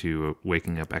trick to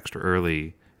waking up extra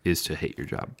early is to hate your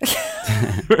job.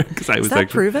 Because I was Is that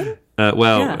proven?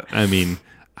 Yeah. I mean,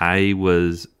 I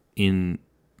was in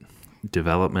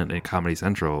development at Comedy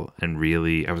Central, and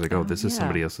really, I was like, this is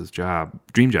somebody else's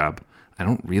dream job. I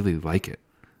don't really like it.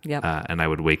 Yep. And I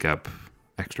would wake up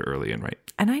extra early and write.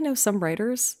 And I know some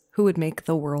writers who would make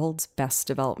the world's best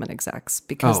development execs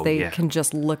because they can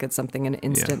just look at something in an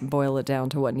instant and boil it down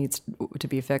to what needs to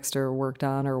be fixed or worked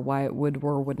on or why it would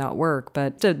or would not work.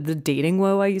 But the dating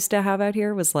woe I used to have out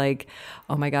here was like,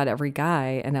 oh my God, every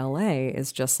guy in LA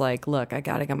is just like, look, I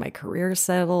got to get my career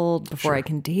settled before I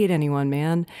can date anyone,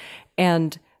 man.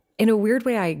 And in a weird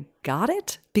way, I got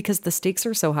it because the stakes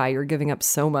are so high. You're giving up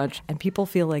so much and people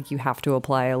feel like you have to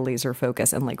apply a laser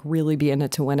focus and like really be in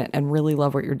it to win it and really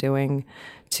love what you're doing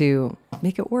to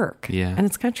make it work. Yeah. And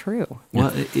it's kind of true.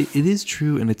 Well, it is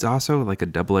true. And it's also like a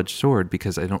double-edged sword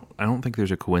because I don't think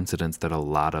there's a coincidence that a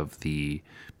lot of the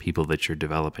people that you're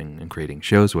developing and creating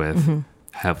shows with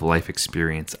have life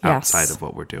experience outside of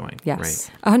what we're doing.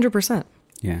 Yes. Right? 100%.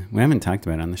 Yeah. We haven't talked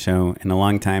about it on the show in a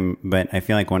long time, but I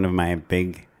feel like one of my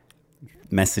big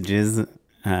messages,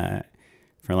 for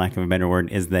lack of a better word,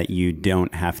 is that you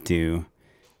don't have to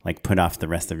like put off the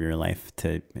rest of your life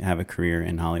to have a career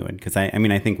in Hollywood. Because I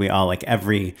mean, I think we all, like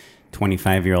every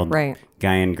 25-year-old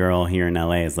guy and girl here in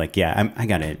LA is like, I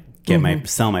got to get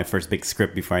sell my first big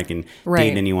script before I can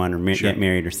date anyone or get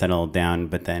married or settle down.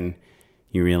 But then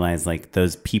you realize like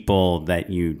those people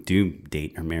that you do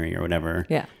date or marry or whatever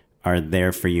are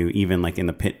there for you, even like in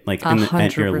the pit, like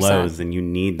at your lows, and you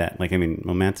need that. Like, I mean,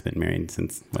 well, Matt's been married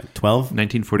since what, 12?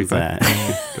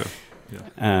 1945.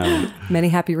 Many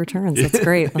happy returns. That's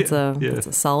great. That's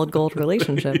a solid gold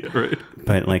relationship. Right.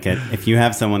 But like, if you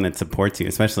have someone that supports you,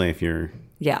 especially if you're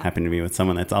happen to be with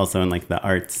someone that's also in like the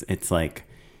arts, it's like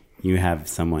you have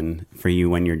someone for you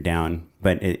when you're down.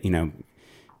 But it,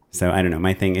 so I don't know.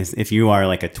 My thing is, if you are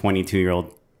like a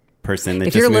 22-year-old person that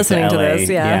if just you're moved listening to LA, to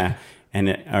this,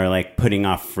 and are like putting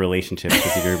off relationships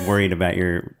because you're worried about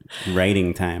your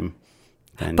writing time.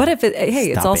 But if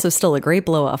it's also still a great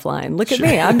blow off line. Look at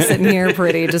me. I'm sitting here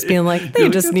pretty, just being like, they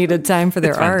just needed time for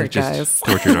their art, guys.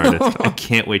 Tortured artist. I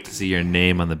can't wait to see your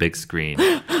name on the big screen.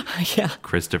 Yeah.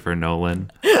 Christopher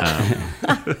Nolan.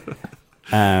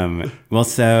 Well,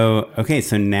 so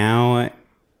now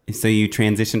you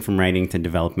transition from writing to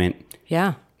development.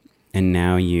 Yeah. And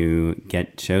now you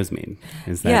get shows made.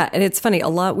 Is that? Yeah, and it's funny.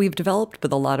 We've developed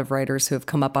with a lot of writers who have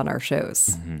come up on our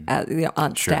shows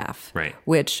on staff. Right.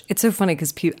 Which it's so funny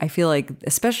because I feel like,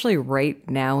 especially right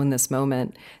now in this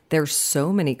moment, there's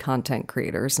so many content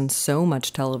creators and so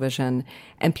much television,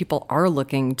 and people are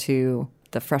looking to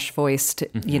the fresh voiced,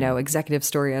 executive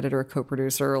story editor,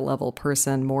 co-producer level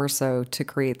person more so to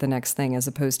create the next thing as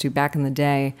opposed to back in the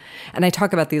day. And I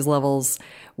talk about these levels,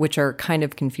 which are kind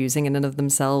of confusing in and of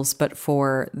themselves. But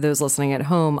for those listening at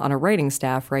home on a writing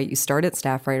staff, right, you start at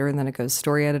staff writer and then it goes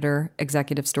story editor,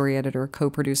 executive story editor,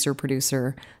 co-producer,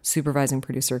 producer, supervising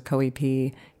producer,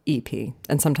 co-EP, EP.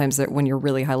 And sometimes when you're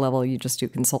really high level, you just do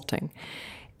consulting.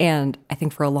 And I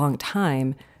think for a long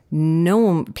time,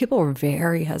 people were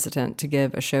very hesitant to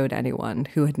give a show to anyone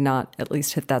who had not at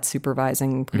least hit that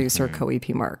supervising producer co-EP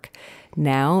mark.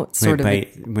 Now,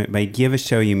 by give a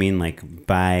show, you mean like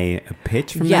buy a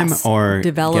pitch from them, or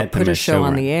develop, put a show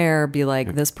on the air, be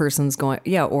like, this person's going,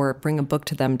 or bring a book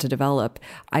to them to develop.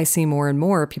 I see more and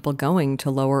more people going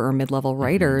to lower or mid-level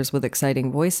writers with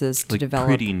exciting voices to develop.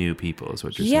 Pretty new people is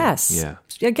what you're saying. Yes. Yeah.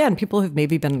 Again, people who've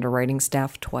maybe been on a writing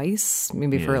staff twice,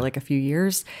 maybe for like a few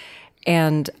years.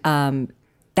 And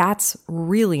that's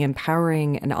really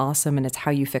empowering and awesome. And it's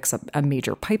how you fix a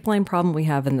major pipeline problem we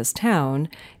have in this town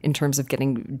in terms of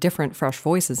getting different, fresh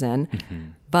voices in.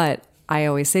 But I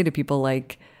always say to people,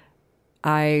 like,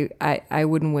 I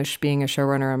wouldn't wish being a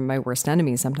showrunner on my worst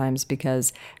enemy sometimes,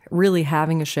 because really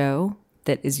having a show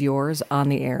that is yours on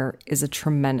the air is a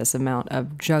tremendous amount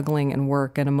of juggling and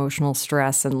work and emotional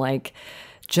stress and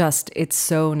it's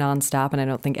so nonstop, and I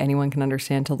don't think anyone can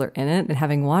understand till they're in it. And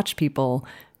having watched people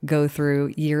go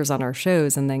through years on our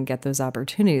shows and then get those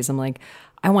opportunities, I'm like,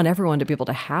 I want everyone to be able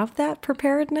to have that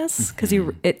preparedness, because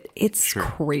it's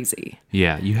crazy.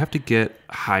 Yeah, you have to get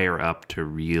higher up to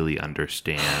really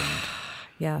understand.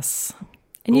 Yes.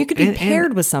 And you could be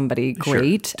paired with somebody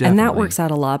great, and that works out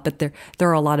a lot, but there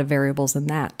are a lot of variables in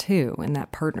that too, in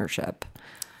that partnership.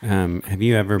 Have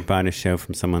you ever bought a show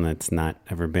from someone that's not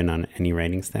ever been on any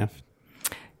writing staff?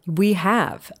 We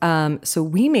have. So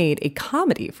we made a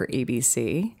comedy for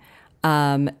ABC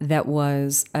that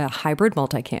was a hybrid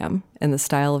multicam in the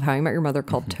style of How I Met Your Mother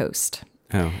called Toast.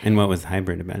 Oh, and what was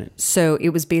hybrid about it? So it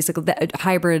was basically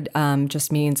hybrid.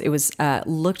 Just means it was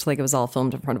looked like it was all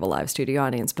filmed in front of a live studio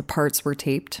audience, but parts were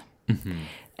taped.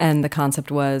 And the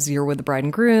concept was you're with the bride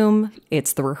and groom.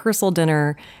 It's the rehearsal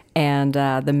dinner, and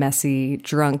the messy,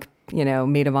 drunk,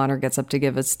 maid of honor gets up to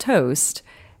give us toast.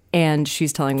 And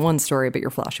she's telling one story, but you're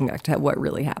flashing back to what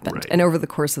really happened. Right. And over the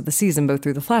course of the season, both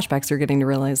through the flashbacks, you're getting to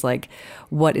realize, like,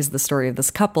 what is the story of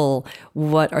this couple?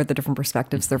 What are the different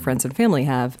perspectives their friends and family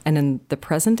have? And in the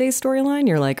present day storyline,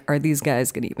 you're like, are these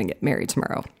guys going to even get married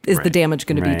tomorrow? Is the damage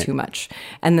going to be too much?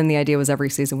 And then the idea was every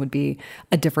season would be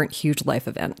a different huge life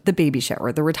event. The baby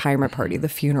shower, the retirement party, the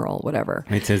funeral, whatever.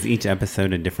 Right, so is each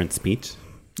episode a different speech?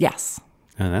 Yes.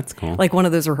 Oh, that's cool. Like one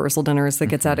of those rehearsal dinners that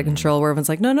gets out of control where everyone's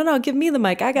like, no, give me the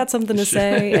mic. I got something to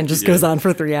say. And just goes on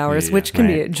for 3 hours, which can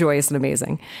be joyous and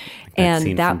amazing. That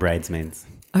scene from Bridesmaids.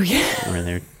 Oh, yeah. Where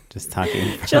they're just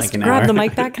talking for just like an grab hour. the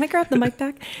mic back. Can I grab the mic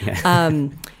back? Yeah.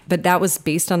 But that was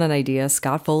based on an idea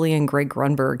Scott Foley and Greg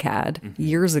Grunberg had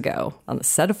years ago on the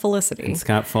set of Felicity. And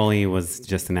Scott Foley was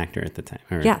just an actor at the time.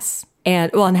 Yes.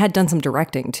 And had done some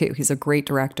directing too. He's a great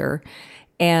director.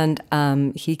 And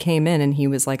he came in and he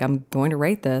was like, I'm going to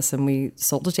write this. And we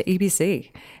sold it to ABC.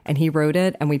 And he wrote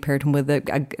it. And we paired him with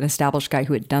an established guy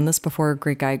who had done this before, a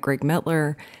great guy, Greg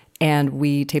Mettler. And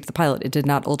we taped the pilot. It did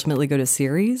not ultimately go to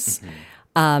series.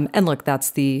 And look, that's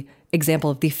the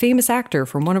example of the famous actor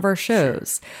from one of our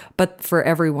shows. But for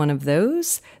every one of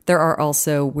those, there are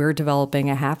also, we're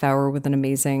developing a half hour with an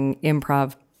amazing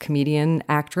improv comedian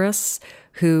actress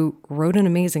who wrote an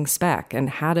amazing spec and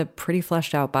had a pretty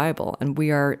fleshed out Bible. And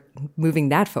we are moving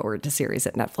that forward to series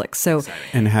at Netflix. So,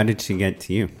 and how did she get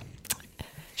to you?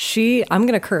 I'm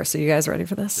going to curse. Are you guys ready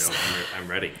for this? No, I'm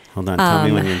ready. Hold on. Tell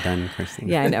me when you're done cursing.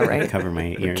 Yeah, I know, right? Cover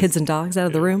my ears. Kids and dogs out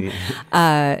of the room.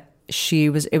 Yeah.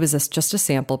 It was just a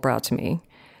sample brought to me.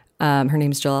 Her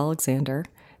name's Jill Alexander.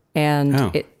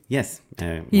 And yes.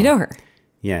 You know her.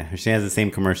 Yeah, she has the same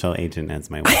commercial agent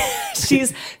as my wife.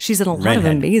 she's in a lot of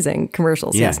amazing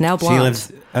commercials. Yeah. Yes, now blonde. She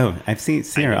lives. Oh, I've seen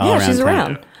her all around. Yeah, she's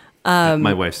around.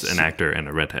 My wife's an actor and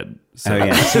a redhead. So. Oh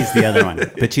yeah, she's the other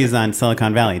one, but she's on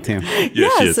Silicon Valley too.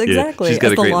 Yes, exactly. She's got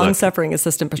as a the great long-suffering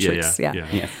assistant Patrice.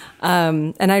 Yeah.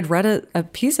 And I'd read a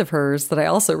piece of hers that I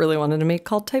also really wanted to make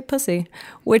called "Tight Pussy,"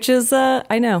 which is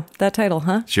I know that title,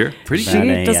 huh? Sure, pretty.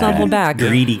 She does not hold back.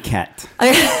 Greedy cat.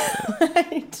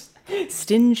 Right.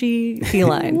 Stingy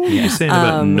feline. You're saying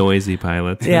about noisy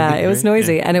pilots. Yeah, it was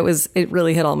noisy, and it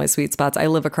really hit all my sweet spots. I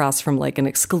live across from like an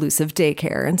exclusive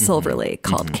daycare in Silver Lake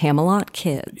called Camelot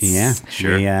Kids. Yeah,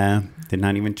 sure. We did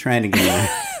not even try to get it.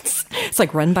 It's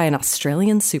like run by an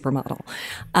Australian supermodel.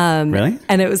 Really?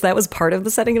 And that was part of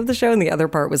the setting of the show, and the other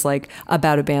part was like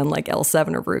about a band like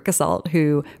L7 or Veruca Salt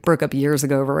who broke up years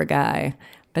ago over a guy.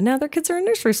 But now their kids are in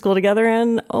nursery school together,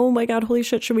 and oh my God, holy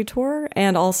shit, should we tour?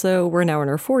 And also, we're now in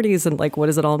our 40s, and like, what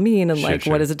does it all mean? And like,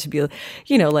 what is it to be,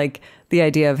 like the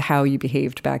idea of how you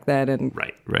behaved back then? And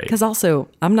right. Because also,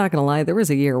 I'm not going to lie, there was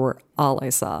a year where all I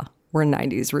saw were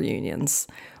 90s reunions,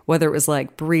 whether it was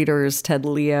like Breeders, Ted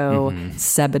Leo,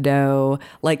 Sebado,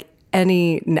 like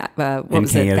any, what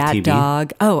was it, That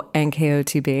Dog? Oh,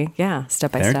 NKOTB. Yeah,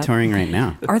 Step by Step. They're touring right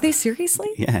now. Are they seriously?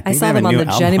 Yeah. I saw them on the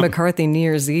Jenny McCarthy New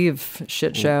Year's Eve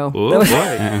shit show. Oh, boy.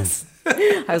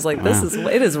 I was like,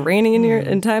 it is raining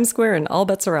in Times Square and all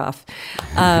bets are off.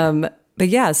 But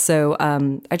yeah, so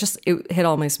it hit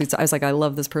all my sweets. I was like, I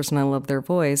love this person. I love their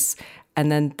voice. And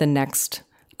then the next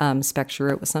spec she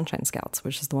wrote was Sunshine Scouts,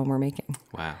 which is the one we're making.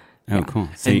 Wow. Oh, cool.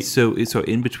 So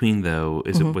in between though,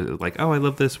 was it like, oh, I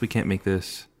love this, we can't make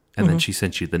this, and then she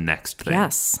sent you the next thing?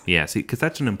 Yes. Yeah. See, because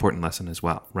that's an important lesson as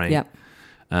well, right? Yep.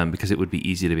 Because it would be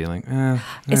easy to be like,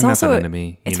 it's not also that into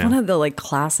me. It's one of the like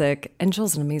classic, and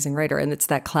Jill's an amazing writer, and it's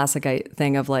that classic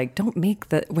thing of like, don't make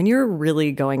when you're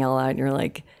really going all out, and you're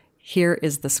like, here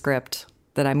is the script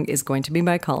that is going to be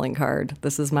my calling card.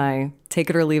 This is my take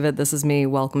it or leave it. This is me.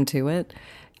 Welcome to it.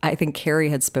 I think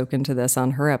Carrie had spoken to this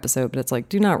on her episode, but it's like,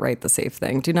 do not write the safe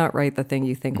thing. Do not write the thing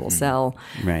you think will sell.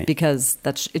 Right. Because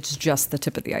it's just the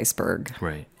tip of the iceberg.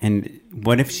 Right. And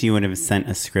what if she would have sent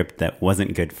a script that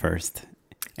wasn't good first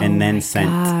and then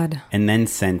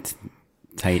sent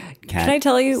Tight Cat? Can I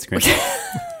tell you script?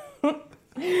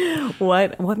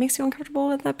 what makes you uncomfortable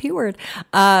with that P word?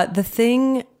 The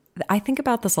thing, I think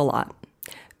about this a lot.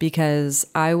 Because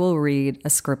I will read a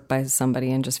script by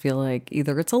somebody and just feel like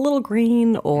either it's a little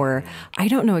green or I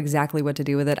don't know exactly what to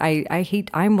do with it.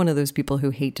 I'm one of those people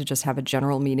who hate to just have a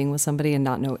general meeting with somebody and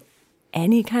not know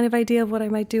any kind of idea of what I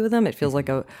might do with them, it feels like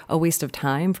a waste of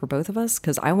time for both of us,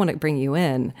 because I want to bring you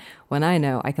in when I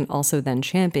know I can also then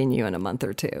champion you in a month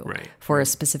or two for a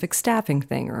specific staffing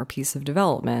thing or a piece of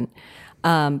development.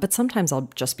 But sometimes I'll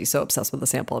just be so obsessed with the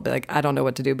sample. I'll be like, I don't know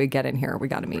what to do, but get in here. We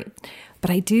got to meet.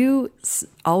 But I do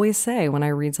always say when I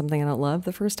read something I don't love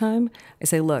the first time, I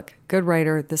say, look, good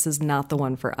writer, this is not the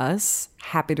one for us.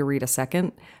 Happy to read a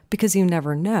second, because you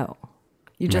never know.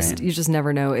 You just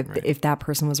never know if that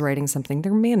person was writing something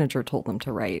their manager told them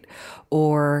to write,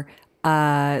 or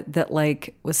that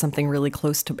like was something really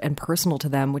close to and personal to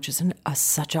them, which is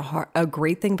such a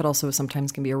great thing, but also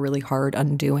sometimes can be a really hard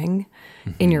undoing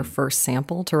in your first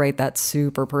sample to write that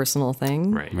super personal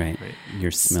thing. Right.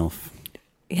 Your SMILF.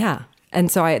 Yeah.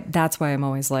 And so that's why I'm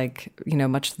always like,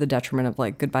 much to the detriment of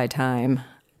like goodbye time,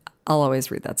 I'll always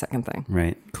read that second thing.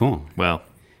 Right. Cool. Well,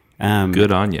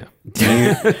 good on you.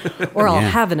 Or I'll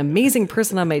have an amazing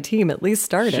person on my team at least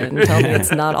start it and tell me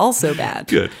it's not also bad.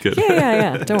 Good.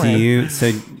 Yeah. Don't worry.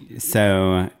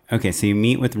 So you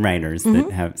meet with writers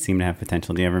that seem to have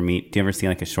potential. Do you ever see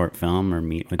like a short film or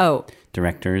meet with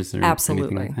directors or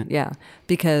absolutely anything like that? Yeah,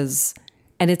 because,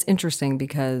 and it's interesting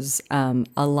because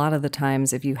a lot of the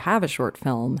times if you have a short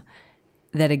film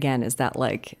that again is that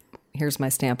like, here's my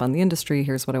stamp on the industry,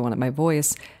 here's what I want at my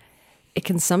voice, it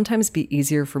can sometimes be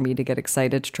easier for me to get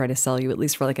excited to try to sell you at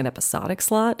least for like an episodic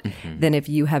slot than if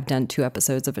you have done 2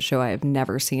 episodes of a show I have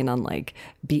never seen on like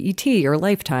BET or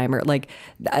Lifetime or like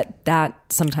that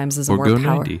sometimes is a more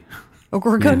powerful.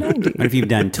 Or Go 90. What if you've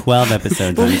done 12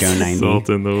 episodes on Go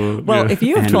 90? Well, if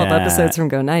you have 12 episodes from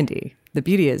Go 90, the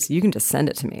beauty is you can just send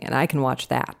it to me and I can watch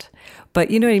that.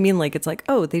 But you know what I mean? Like, it's like,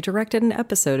 oh, they directed an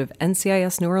episode of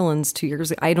NCIS New Orleans 2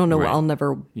 years ago. I don't know. Right. I'll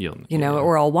never,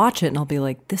 or I'll watch it and I'll be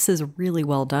like, this is really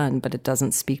well done, but it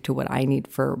doesn't speak to what I need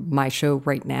for my show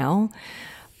right now.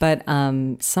 But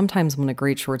sometimes when a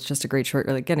great short's just a great short,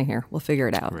 you're like, get in here. We'll figure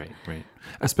it out. Right.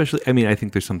 Especially, I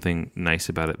think there's something nice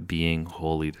about it being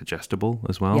wholly digestible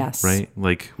as well. Yes. Right?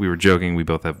 Like we were joking, we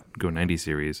both have Go 90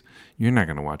 series. You're not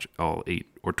going to watch all 8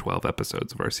 or 12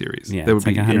 episodes of our series. Yeah, that would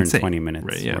be like 120 insane.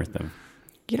 minutes worth of.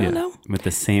 You don't know? With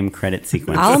the same credit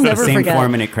sequence. I'll never forget.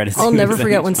 4-minute credit sequence. I'll never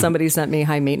forget when somebody sent me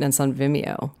High Maintenance on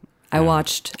Vimeo. I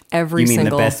watched every single...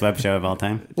 You mean the best web show of all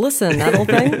time? Listen, that whole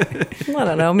thing? I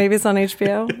don't know. Maybe it's on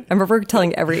HBO. I remember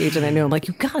telling every agent I knew, I'm like,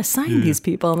 you got to sign these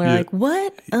people. And they're like,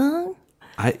 what?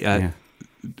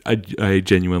 I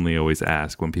genuinely always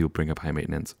ask when people bring up High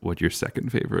Maintenance what your second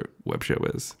favorite web show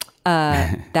is.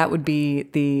 That would be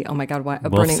the, oh my God,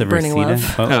 Burning Love. Burning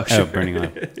Love.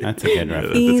 That's a good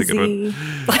reference. Easy.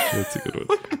 That's a good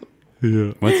one.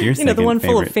 Yeah. What's your second the one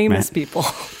full of favorite, famous Matt? people.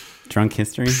 Drunk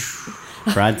History?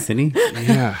 Broad City?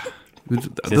 Yeah.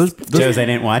 Those shows I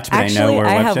didn't watch, but Actually, I know were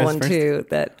web I have shows one first. too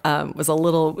that was a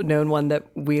little known one that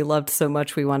we loved so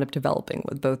much we wound up developing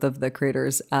with both of the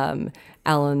creators,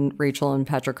 Alan, Rachel, and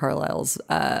Patrick Carlisle's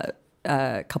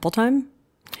Couple Time.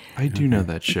 I do know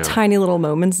that show. Tiny little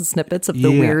moments and snippets of the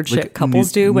weird shit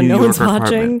couples do when no one's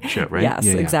watching. Show, right? Yes,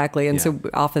 exactly. And Yeah. so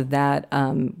off of that,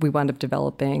 we wound up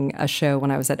developing a show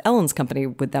when I was at Ellen's company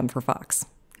with them for Fox.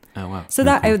 Oh, wow. So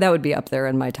that would be up there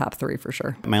in my top 3 for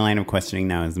sure. My line of questioning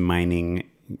now is mining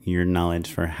your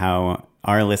knowledge for how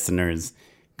our listeners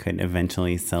could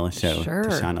eventually sell a show to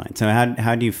Shondaland. So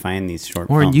how do you find these short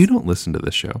Warren, films? you don't listen to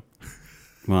this show.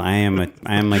 Well, I am like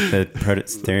the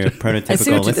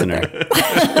prototypical listener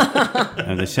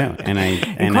of the show, and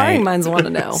Inquiring minds want to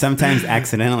know. Sometimes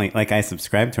accidentally, like I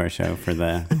subscribe to our show for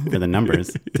the numbers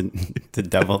to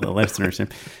double the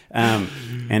listenership,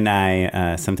 and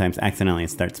I sometimes accidentally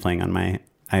it starts playing on my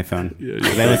iPhone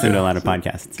because I listen to a lot of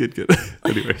podcasts. Good.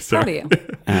 Anyway, sorry.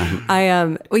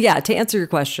 Proud of you. To answer your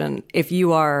question, if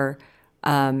you are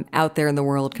out there in the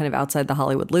world, kind of outside the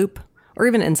Hollywood loop, or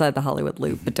even inside the Hollywood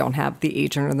loop, but don't have the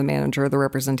agent or the manager or the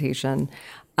representation,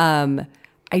 I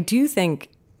do think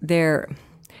there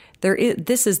is.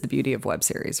 This is the beauty of web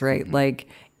series, right? Mm-hmm. Like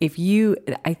if you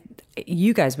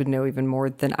guys would know even more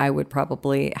than I would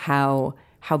probably how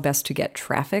best to get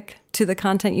traffic to the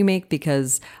content you make,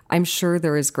 because I'm sure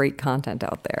there is great content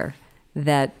out there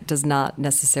that does not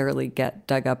necessarily get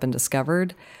dug up and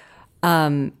discovered.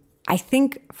 I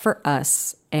think for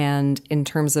us, and in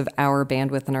terms of our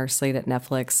bandwidth and our slate at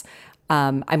Netflix,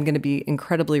 I'm going to be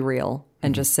incredibly real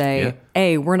and just say,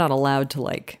 we're not allowed to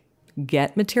like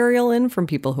get material in from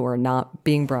people who are not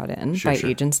being brought in by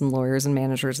agents and lawyers and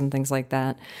managers and things like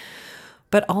that.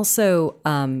 But also,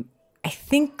 I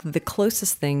think the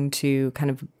closest thing to kind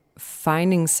of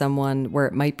finding someone where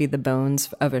it might be the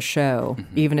bones of a show,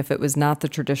 even if it was not the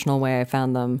traditional way I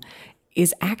found them,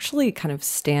 is actually kind of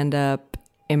stand-up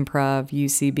improv,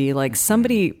 UCB, like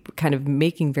somebody kind of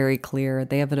making very clear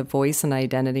they have a voice and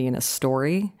identity in a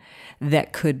story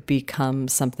that could become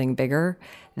something bigger.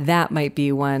 That might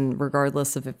be one,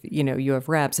 regardless of if you have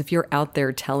reps, if you're out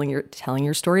there telling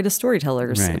your story to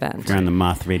storytellers event. Around the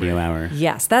Moth Radio Hour.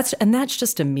 Yes, that's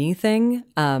just a me thing,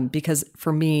 because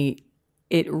for me,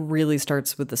 it really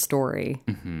starts with the story.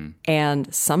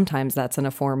 And sometimes that's in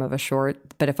a form of a short.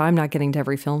 But if I'm not getting to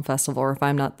every film festival, or if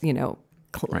I'm not,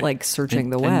 like searching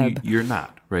the web. You're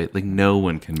not, right? Like no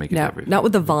one can make it to every film. Not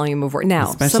with the volume of work. Now,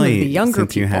 especially some of the younger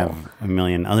since people. You have a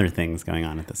million other things going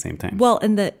on at the same time. Well,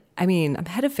 I'm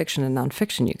head of fiction and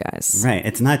nonfiction, you guys. Right.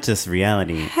 It's not just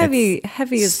reality. Heavy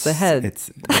is the head. It's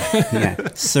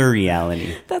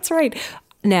surreality. That's right.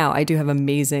 Now, I do have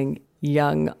amazing,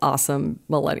 young, awesome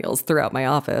millennials throughout my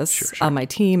office, on my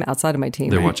team, outside of my team.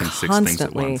 They're watching constantly. 6 things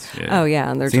at once. Yeah. Oh,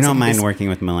 yeah. And they're so you don't mind working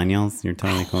with millennials? You're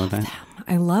totally cool with that?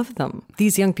 I love them.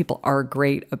 These young people are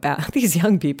great about these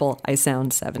young people. I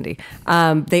sound 70.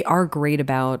 They are great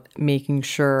about making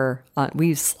sure we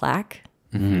use Slack,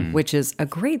 which is a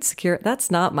great secure.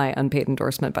 That's not my unpaid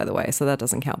endorsement, by the way, so that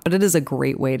doesn't count. But it is a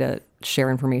great way to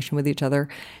share information with each other.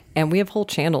 And we have whole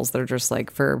channels that are just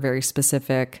like for very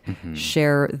specific,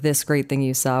 share this great thing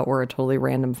you saw or a totally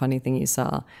random funny thing you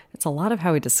saw. It's a lot of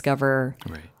how we discover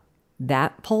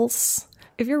that pulse.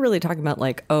 If you're really talking about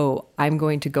like, oh, I'm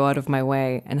going to go out of my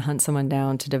way and hunt someone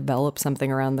down to develop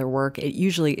something around their work, it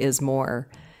usually is more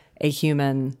a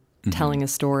human telling a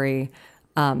story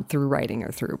through writing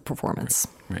or through performance.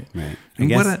 Right.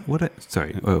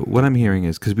 And what I'm hearing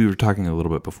is, because we were talking a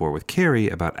little bit before with Carrie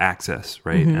about access,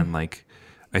 right? And like,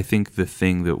 I think the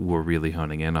thing that we're really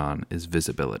honing in on is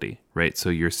visibility, right? So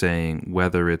you're saying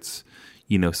whether it's,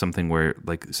 something where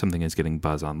like something is getting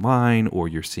buzz online or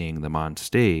you're seeing them on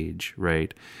stage,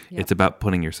 right? Yep. It's about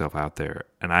putting yourself out there.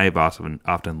 And I've often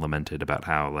lamented about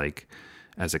how, like,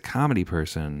 as a comedy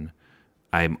person,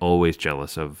 I'm always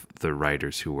jealous of the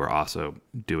writers who are also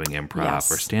doing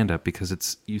improv or stand-up, because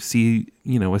it's, you see,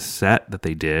 a set that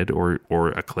they did or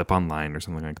a clip online or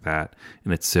something like that,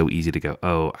 and it's so easy to go,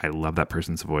 oh, I love that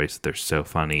person's voice. They're so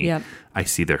funny. Yep. I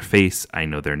see their face. I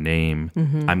know their name.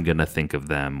 I'm going to think of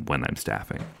them when I'm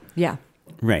staffing. Yeah.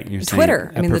 Right. You're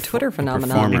Twitter. The Twitter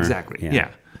phenomenon. Exactly.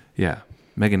 Yeah.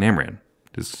 Megan Amran.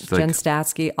 Jen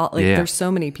Statsky. There's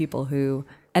so many people who...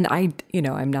 And I'm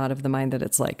not of the mind that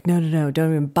it's like, no,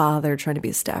 don't even bother trying to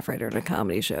be a staff writer at a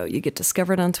comedy show. You get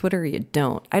discovered on Twitter, or you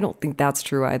don't. I don't think that's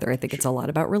true either. I think it's a lot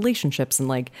about relationships. And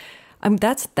like,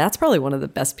 that's probably one of the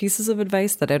best pieces of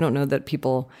advice that I don't know that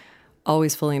people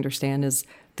always fully understand is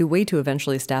the way to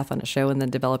eventually staff on a show and then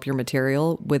develop your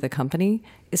material with a company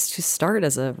is to start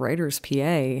as a writer's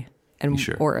PA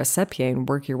or a set PA and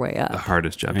work your way up. The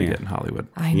hardest job to get in Hollywood.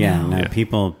 I know.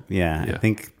 People, I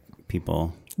think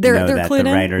people... They're that the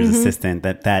writer's assistant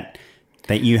that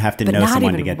you have to know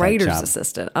someone to get that job. Writer's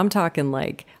assistant. I'm talking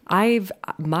like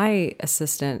my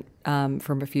assistant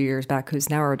from a few years back, who's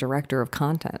now our director of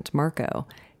content, Marco.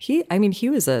 He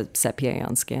was a set PA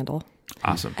on Scandal.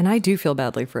 Awesome. And I do feel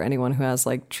badly for anyone who has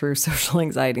like true social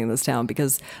anxiety in this town,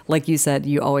 because like you said,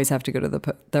 you always have to go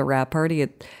to the rap party.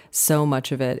 So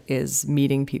much of it is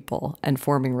meeting people and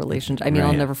forming relationships.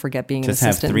 I'll never forget being an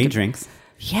assistant. Just have 3 drinks.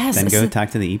 Yes. Then go talk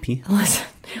to the EP. Listen,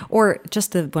 or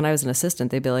just when I was an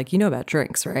assistant, they'd be like, about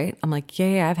drinks, right? I'm like,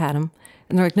 yeah, I've had them.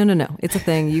 And they're like, no, it's a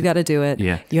thing. You got to do it.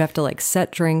 You have to like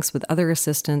set drinks with other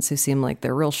assistants who seem like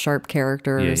they're real sharp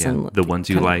characters. And the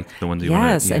ones you like, the ones you want.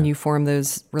 Yes, and you form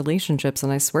those relationships.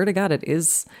 And I swear to God, it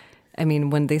is...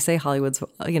 when they say Hollywood's,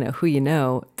 who you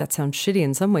know, that sounds shitty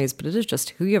in some ways, but it is just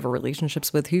who you have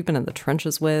relationships with, who you've been in the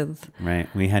trenches with. Right.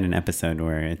 We had an episode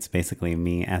where it's basically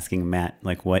me asking Matt,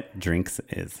 like, what drinks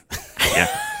is.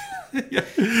 Yeah,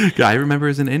 I remember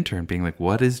as an intern being like,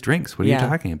 what is drinks? What are you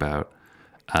talking about?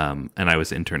 And I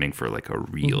was interning for like a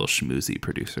real schmoozy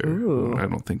producer. Who I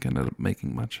don't think ended up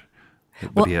making much.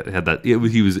 But he had that. He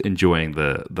was enjoying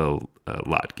the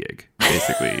lot gig.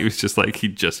 Basically, he was just like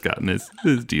he'd just gotten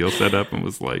his deal set up and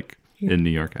was like in New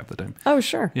York half the time. Oh,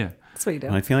 sure. Yeah, that's what you do.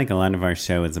 Well, I feel like a lot of our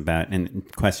show is about, and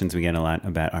questions we get a lot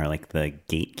about are like the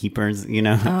gatekeepers,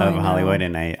 of Hollywood.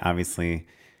 And I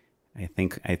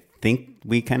think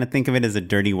we kind of think of it as a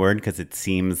dirty word because it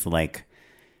seems like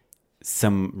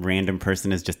some random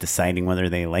person is just deciding whether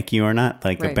they like you or not,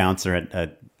 like a bouncer at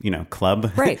a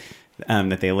club, right?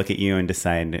 That they look at you and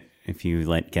decide if you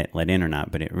get let in or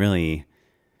not. But it really,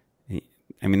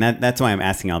 that's why I'm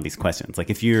asking all these questions. Like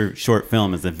if your short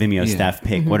film is a Vimeo staff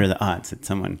pick, what are the odds that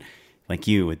someone like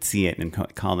you would see it and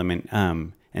call them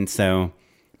in? And so,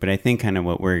 but I think kind of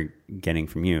what we're getting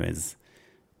from you is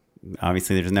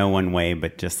obviously there's no one way,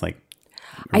 but just like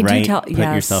put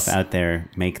yourself out there,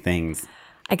 make things.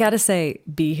 I gotta say,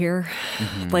 be here.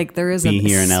 Like there is Be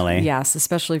here in LA. Yes,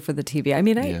 especially for the TV. I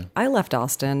mean, I left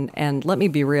Austin, and let me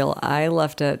be real, I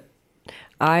left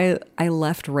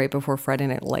right before Friday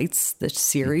Night Lights, the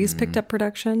series, picked up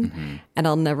production. And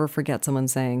I'll never forget someone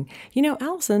saying, you know,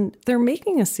 Alison, they're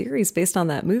making a series based on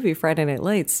that movie, Friday Night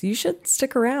Lights. You should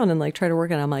stick around and like try to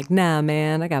work on it. I'm like, nah,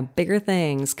 man, I got bigger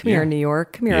things. Come here, New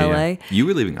York. Come here, LA. You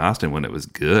were leaving Austin when it was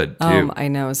good, too. I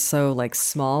know. It's so like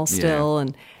small still.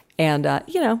 And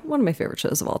you know, one of my favorite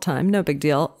shows of all time. No big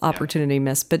deal. Opportunity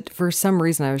missed. But for some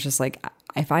reason, I was just like,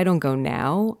 if I don't go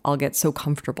now, I'll get so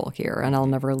comfortable here and I'll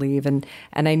never leave. And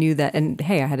I knew that. And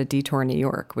hey, I had a detour in New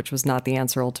York, which was not the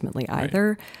answer ultimately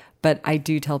either. Right. But I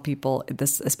do tell people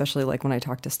this, especially like when I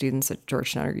talk to students at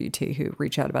Georgetown or UT who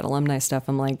reach out about alumni stuff.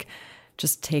 I'm like,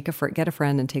 just get a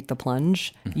friend and take the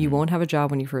plunge. You won't have a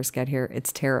job when you first get here.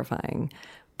 It's terrifying.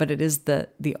 But it is the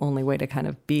only way to kind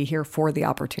of be here for the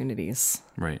opportunities.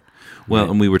 Right. Well,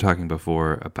 and we were talking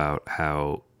before about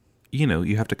how, you know,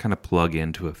 you have to kind of plug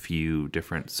into a few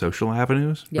different social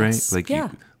avenues, right?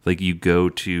 Like you go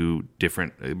to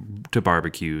different to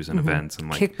barbecues and events and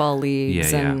like kickball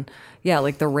leagues and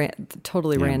like the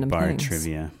totally random bar things.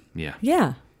 trivia.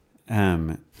 Yeah.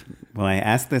 Well, I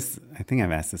asked this. I think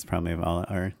I've asked this probably of all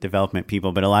our development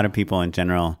people, but a lot of people in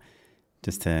general.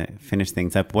 Just to finish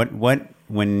things up, what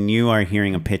when you are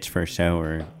hearing a pitch for a show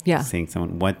or seeing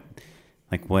someone, what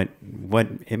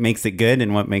it makes it good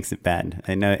and what makes it bad?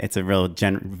 I know it's a real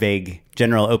vague,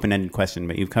 general, open-ended question,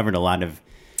 but you've covered a lot of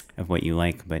what you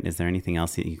like. But is there anything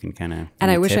else that you can kind of? And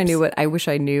I wish I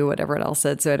knew what everyone else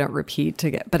said, so I don't repeat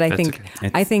to get. But I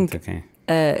think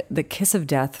the kiss of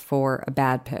death for a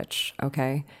bad pitch,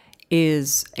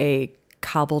 is a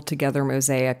cobbled together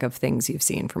mosaic of things you've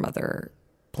seen from other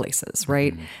places,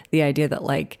 right? The idea that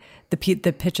like the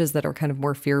pitches that are kind of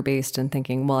more fear-based and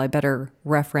thinking, well, I better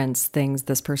reference things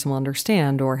this person will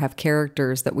understand or have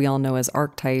characters that we all know as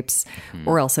archetypes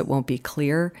or else it won't be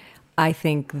clear. I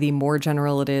think the more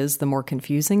general it is, the more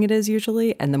confusing it is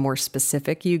usually, and the more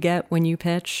specific you get when you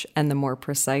pitch and the more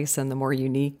precise and the more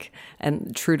unique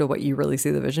and true to what you really see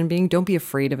the vision being. Don't be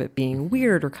afraid of it being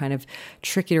weird or kind of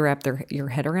tricky to wrap your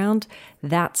head around.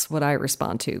 That's what I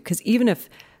respond to. Because even if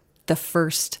the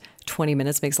first 20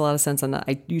 minutes makes a lot of sense and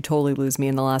you totally lose me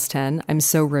in the last 10. I'm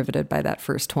so riveted by that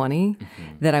first 20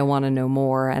 that I want to know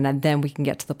more. And then we can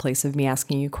get to the place of me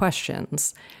asking you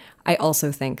questions. I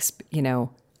also think,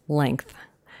 length.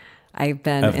 I've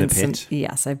been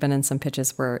I've been in some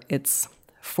pitches where it's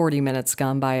 40 minutes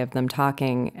gone by of them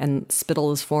talking and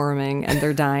spittle is forming and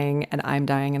they're dying and I'm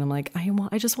dying. And I'm like,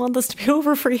 I just want this to be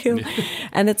over for you.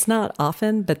 And it's not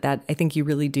often, but that I think you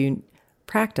really do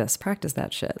practice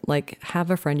that shit. Like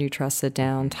have a friend you trust, sit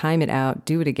down, time it out,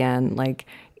 do it again. Like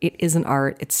it is an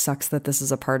art. It sucks that this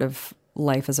is a part of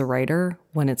life as a writer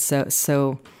when it's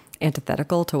so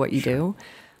antithetical to what you do.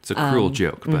 It's a cruel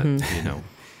joke, but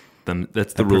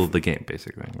that's the rule of the game,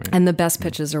 basically. Right? And the best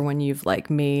pitches are when you've like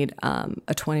made a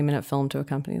 20-minute film to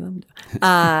accompany them.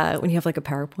 When you have like a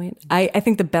PowerPoint. I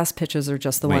think the best pitches are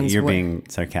just the ones you're being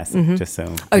sarcastic, just so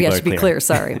to be clear,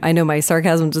 sorry. I know my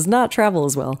sarcasm does not travel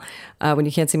as well when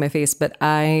you can't see my face, but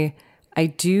I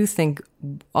do think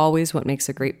always what makes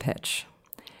a great pitch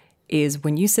is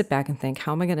when you sit back and think,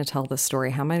 how am I going to tell this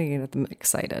story? How am I going to get them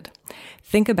excited?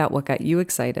 Think about what got you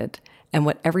excited. And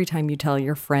what every time you tell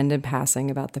your friend in passing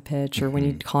about the pitch or when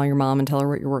you call your mom and tell her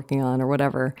what you're working on or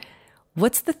whatever,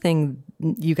 what's the thing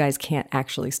you guys can't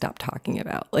actually stop talking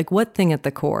about? Like what thing at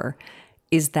the core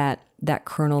is that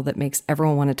kernel that makes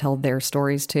everyone want to tell their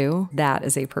stories too? That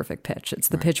is a perfect pitch. It's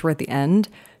the pitch where at the end,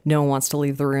 no one wants to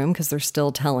leave the room because they're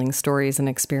still telling stories and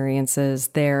experiences.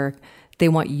 They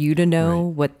want you to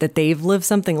know that they've lived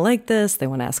something like this. They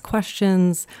want to ask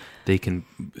questions. They can,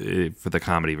 for the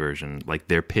comedy version, like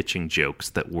they're pitching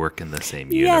jokes that work in the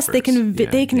same universe. Yes, they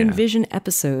can envision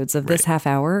episodes of this half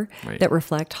hour that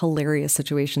reflect hilarious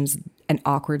situations and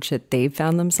awkward shit they've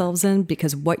found themselves in,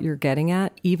 because what you're getting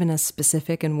at, even as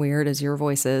specific and weird as your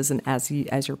voice is and as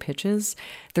your pitch is,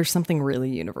 there's something really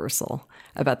universal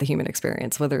about the human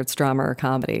experience, whether it's drama or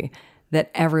comedy, that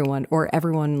everyone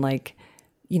like,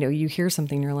 you hear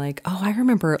something, you're like, oh, I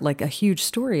remember like a huge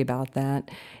story about that.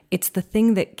 It's the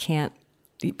thing that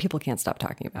people can't stop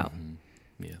talking about.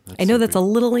 Yeah, I know that's a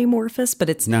little amorphous, but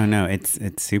it's... No,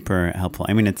 it's super helpful.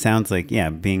 I mean, it sounds like,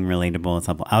 being relatable is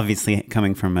helpful. Obviously,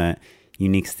 coming from a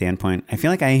unique standpoint, I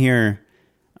feel like I hear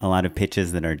a lot of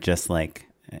pitches that are just like,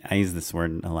 I use this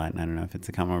word a lot, and I don't know if it's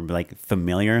a common word, but like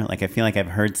familiar. Like I feel like I've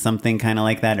heard something kind of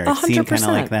like that or 100%. Seen kind of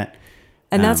like that.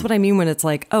 And that's what I mean when it's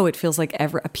like, oh, it feels like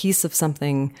a piece of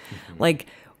something. Like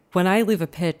when I leave a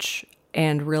pitch,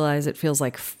 and realize it feels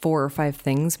like 4 or 5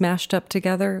 things mashed up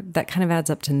together, that kind of adds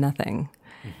up to nothing.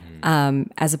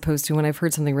 As opposed to when I've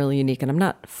heard something really unique, and I'm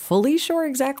not fully sure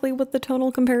exactly what the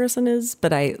tonal comparison is,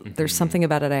 but there's something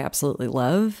about it I absolutely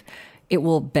love. It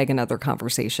will beg another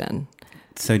conversation.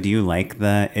 So do you like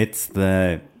it's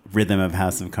the rhythm of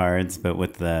House of Cards, but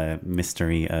with the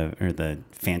mystery or the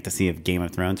fantasy of Game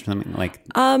of Thrones or something like?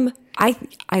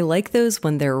 I like those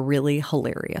when they're really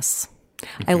hilarious.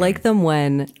 I like them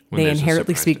when they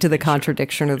inherently speak to the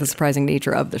contradiction or the surprising nature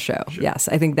of the show. Sure. Yes,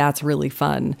 I think that's really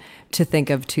fun to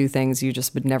think of 2 things you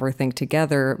just would never think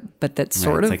together, but that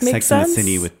sort of like makes Sex sense. in the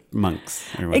City with monks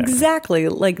or whatever. Exactly,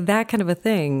 like that kind of a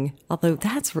thing. Although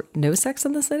that's no Sex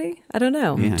in the City? I don't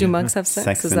know. Yeah. Do monks have sex?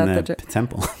 Sex Is in that the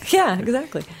temple? Yeah,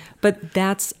 exactly. But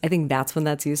I think that's when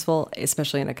that's useful,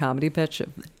 especially in a comedy pitch.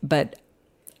 But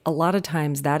a lot of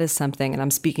times that is something, and I'm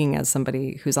speaking as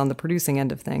somebody who's on the producing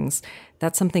end of things,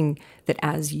 that's something that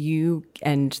as you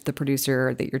and the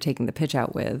producer that you're taking the pitch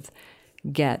out with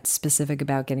get specific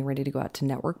about getting ready to go out to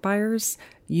network buyers,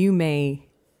 you may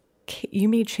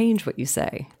change what you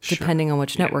say depending on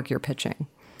which network you're pitching.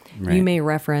 Right. You may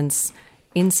reference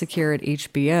Insecure at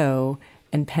HBO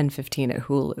and Pen 15 at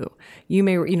Hulu.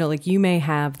 You may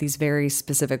have these very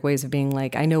specific ways of being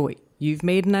like, I know what you've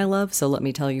made and I love, so let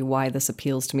me tell you why this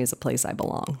appeals to me as a place I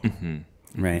belong.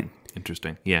 Mm-hmm. Right.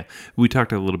 Interesting. Yeah. We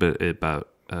talked a little bit about,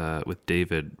 with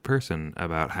David Person,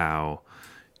 about how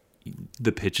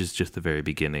the pitch is just the very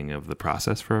beginning of the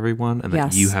process for everyone, and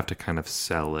that you have to kind of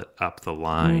sell it up the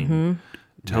line. Mm-hmm.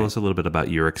 Tell us a little bit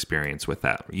about your experience with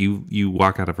that. You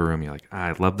walk out of a room, you're like,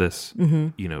 I love this.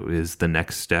 Mm-hmm. Is the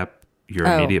next step your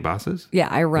immediate bosses? Yeah,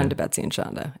 I run to Betsy and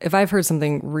Shonda. If I've heard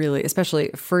something really, especially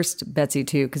first Betsy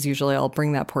too, because usually I'll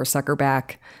bring that poor sucker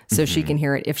back so she can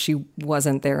hear it if she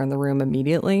wasn't there in the room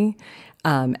immediately.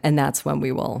 And that's when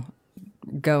we will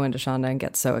go into Shonda and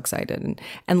get so excited.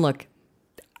 And look,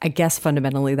 I guess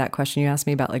fundamentally that question you asked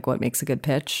me about like what makes a good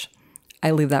pitch,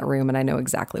 I leave that room and I know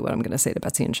exactly what I'm going to say to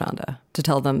Betsy and Shonda to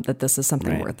tell them that this is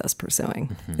something worth us pursuing.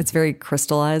 Mm-hmm. It's very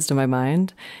crystallized in my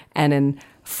mind. And in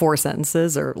 4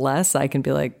 sentences or less, I can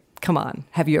be like, come on,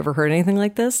 have you ever heard anything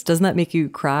like this? Doesn't that make you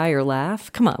cry or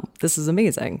laugh? Come on, this is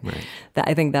amazing. Right.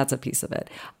 I think that's a piece of it.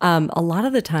 A lot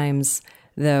of the times,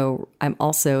 though, I'm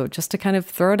also, just to kind of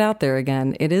throw it out there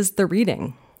again, it is the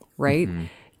reading, right?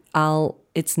 Mm-hmm.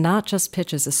 It's not just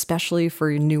pitches, especially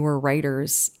for newer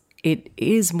writers. It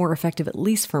is more effective, at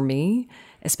least for me,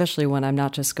 especially when I'm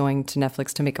not just going to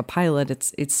Netflix to make a pilot.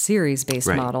 It's series-based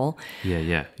model.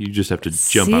 Yeah. You just have to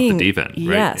jump off the deep end, right?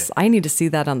 Yes, I need to see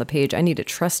that on the page. I need to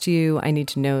trust you. I need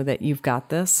to know that you've got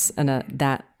this and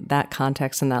that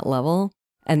context and that level.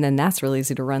 And then that's really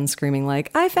easy to run screaming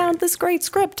like, I found this great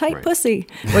script, tight pussy,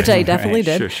 which I definitely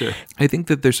did. Sure. I think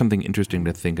that there's something interesting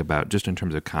to think about just in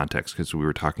terms of context, because we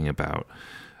were talking about,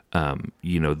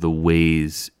 the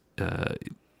ways...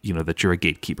 that you're a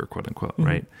gatekeeper, quote unquote, mm-hmm.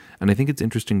 right? And I think it's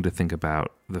interesting to think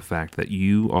about the fact that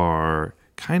you are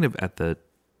kind of at the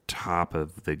top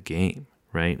of the game,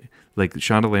 right? Like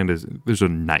Shondaland there's a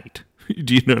night.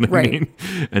 Do you know what I mean?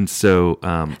 And so...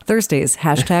 Thursdays,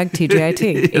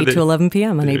 #TGIT, 8 to 11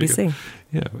 p.m. on ABC.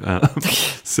 Yeah.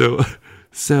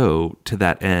 So to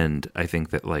that end, I think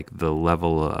that like the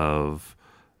level of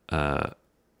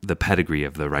the pedigree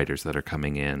of the writers that are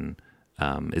coming in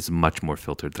is much more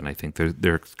filtered than I think.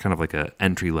 They're kind of like a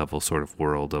entry level sort of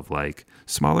world of like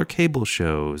smaller cable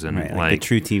shows and like a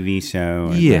true TV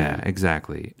show.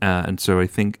 Exactly. And so I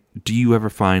think, do you ever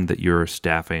find that you're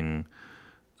staffing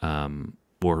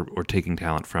or taking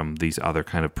talent from these other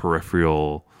kind of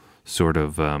peripheral sort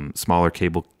of smaller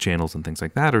cable channels and things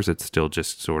like that, or is it still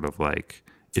just sort of like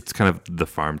it's kind of the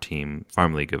farm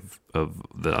league of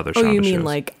the other Shonda shows? Oh, you mean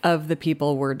like of the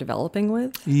people we're developing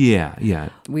with? Yeah.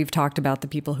 We've talked about the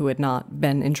people who had not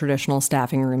been in traditional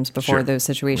staffing rooms before those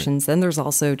situations. Right. Then there's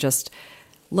also just,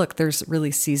 look, there's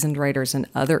really seasoned writers in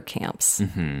other camps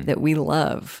that we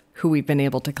love who we've been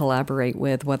able to collaborate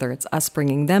with, whether it's us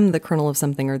bringing them the kernel of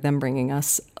something or them bringing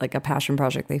us like a passion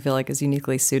project they feel like is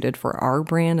uniquely suited for our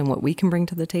brand and what we can bring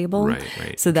to the table.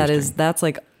 Right. So that's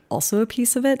like also a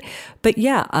piece of it. But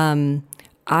yeah,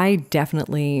 I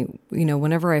definitely,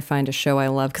 whenever I find a show I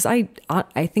love, because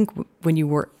I think when you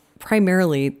work,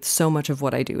 primarily so much of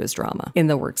what I do is drama in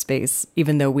the workspace,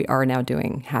 even though we are now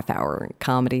doing half-hour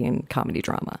comedy and comedy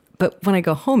drama. But when I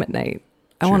go home at night,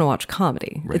 I want to watch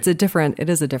comedy. Right. It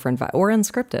is a different vibe, or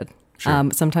unscripted.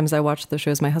 Sure. Sometimes I watch the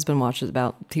shows my husband watches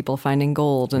about people finding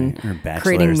gold and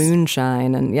creating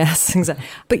moonshine. And yes, exactly.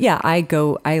 But yeah,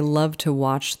 I love to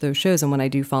watch those shows. And when I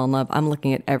do fall in love, I'm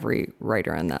looking at every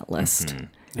writer on that list.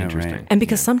 Mm-hmm. Interesting. right. And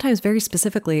because sometimes, very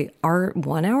specifically, our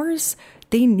 1 hours,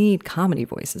 they need comedy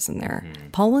voices in there.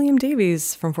 Paul William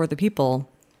Davies from For the People,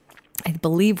 I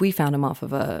believe we found him off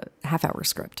of a half-hour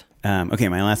script. Okay,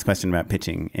 my last question about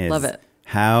pitching is... Love it.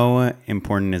 How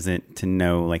important is it to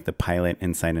know like the pilot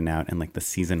inside and out and like the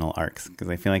seasonal arcs? Because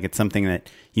I feel like it's something that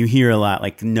you hear a lot,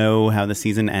 like know how the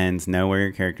season ends, know where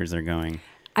your characters are going.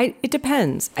 It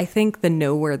depends. I think the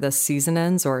know where the season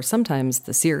ends, or sometimes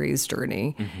the series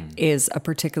journey, is a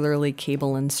particularly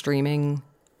cable and streaming,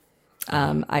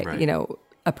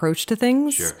 approach to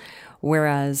things. Sure.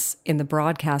 Whereas in the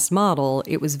broadcast model,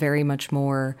 it was very much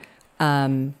more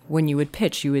when you would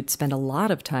pitch, you would spend a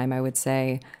lot of time, I would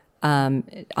say,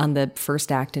 on the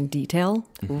first act in detail,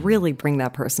 really bring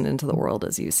that person into the world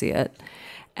as you see it.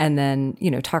 And then,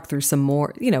 talk through some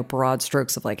more, broad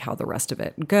strokes of like how the rest of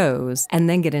it goes, and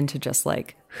then get into just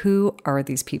like, who are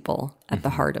these people at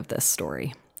the heart of this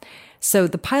story? So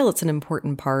the pilot's an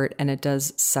important part and it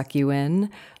does suck you in,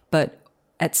 but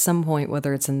at some point,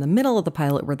 whether it's in the middle of the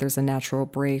pilot where there's a natural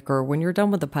break or when you're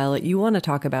done with the pilot, you want to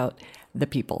talk about the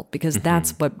people, because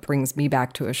that's what brings me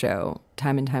back to a show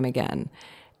time and time again.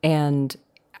 And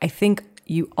I think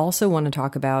you also want to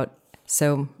talk about,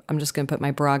 so I'm just going to put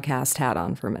my broadcast hat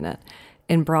on for a minute.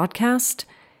 In broadcast,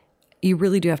 you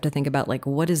really do have to think about like,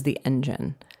 what is the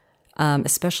engine?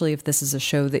 Especially if this is a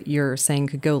show that you're saying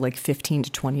could go like 15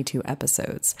 to 22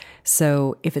 episodes.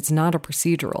 So if it's not a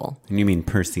procedural. And you mean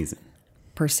per season?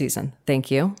 Per season.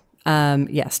 Thank you.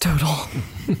 Yes, total.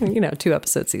 2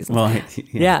 episode seasons. Well,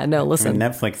 yeah, no, listen.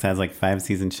 Netflix has like 5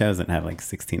 season shows that have like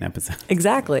 16 episodes.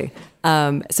 Exactly.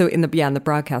 So in the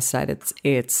broadcast side,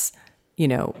 it's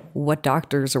what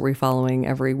doctors are we following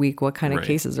every week? What kind of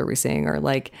cases are we seeing? Or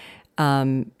like,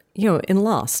 in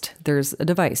Lost, there's a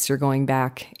device. You're going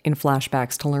back in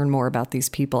flashbacks to learn more about these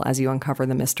people as you uncover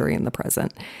the mystery in the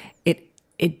present.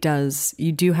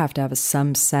 You do have to have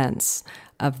some sense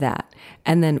of that.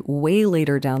 And then way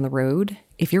later down the road,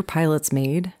 if your pilot's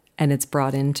made and it's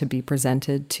brought in to be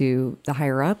presented to the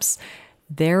higher ups,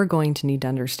 they're going to need to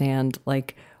understand,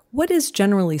 like, what is,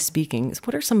 generally speaking,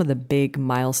 what are some of the big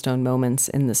milestone moments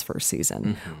in this first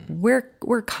season? Where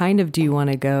kind of do you want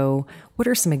to go? What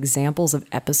are some examples of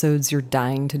episodes you're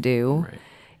dying to do?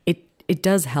 It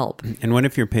does help. And what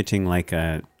if you're pitching like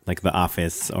The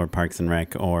Office or Parks and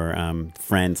Rec or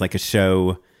Friends, like a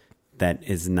show that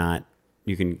is not,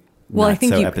 I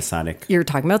think episodic. You're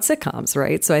talking about sitcoms,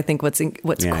 right? So I think what's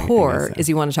core is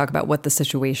you want to talk about what the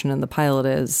situation in the pilot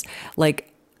is.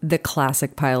 Like the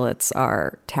classic pilots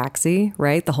are Taxi,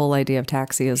 right? The whole idea of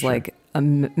Taxi is like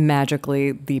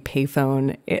magically the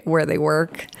payphone where they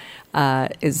work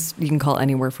is you can call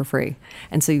anywhere for free.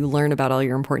 And so you learn about all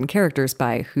your important characters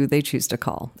by who they choose to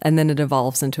call. And then it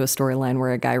evolves into a storyline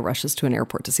where a guy rushes to an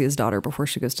airport to see his daughter before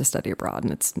she goes to study abroad,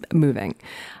 and it's moving.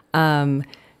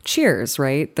 Cheers,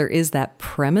 right? There is that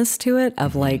premise to it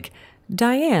of like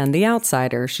Diane, the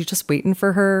outsider. She's just waiting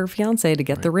for her fiance to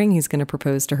get the ring he's going to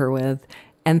propose to her with.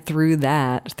 And through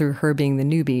her being the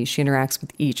newbie, she interacts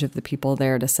with each of the people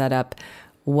there to set up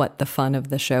what the fun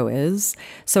of the show is.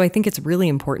 So I think it's really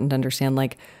important to understand,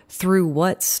 like, through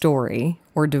what story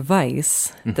or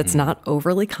device that's not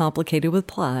overly complicated with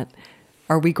plot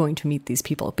are we going to meet these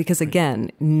people? Because again,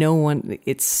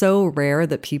 it's so rare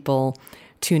that people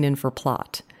tune in for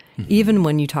plot. Even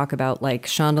when you talk about like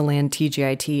Shondaland,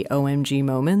 TGIT, OMG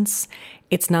moments,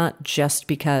 it's not just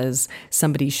because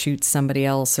somebody shoots somebody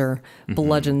else or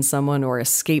bludgeons someone or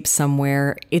escapes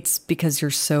somewhere. It's because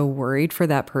you're so worried for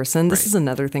that person. This is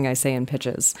another thing I say in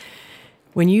pitches.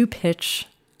 When you pitch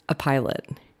a pilot,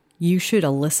 you should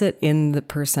elicit in the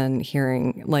person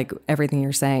hearing like everything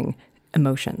you're saying,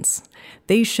 emotions.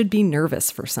 They should be nervous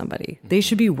for somebody. They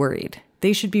should be worried.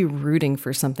 They should be rooting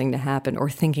for something to happen or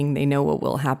thinking they know what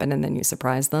will happen, and then you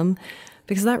surprise them.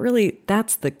 Because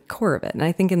that's the core of it. And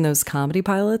I think in those comedy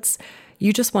pilots,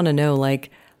 you just want to know, like,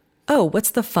 oh,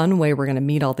 what's the fun way we're going to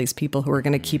meet all these people who are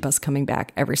going to keep us coming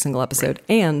back every single episode?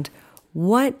 And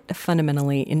what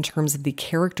fundamentally, in terms of the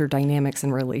character dynamics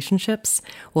and relationships,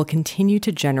 will continue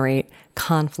to generate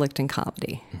conflict and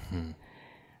comedy?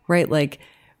 Right? Like,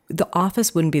 The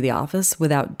Office wouldn't be The Office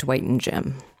without Dwight and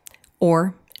Jim,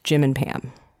 or Jim and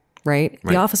Pam, right?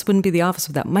 The Office wouldn't be The Office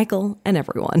without Michael and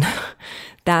everyone.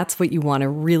 That's what you want to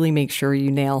really make sure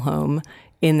you nail home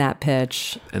in that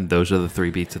pitch. And those are the 3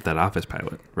 beats of that Office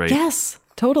pilot, right? Yes,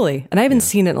 totally. And I haven't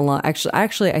seen it in a long.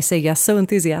 Actually, I say yes so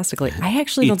enthusiastically. I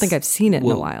actually don't think I've seen it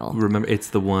in a while. Remember, it's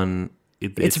the one.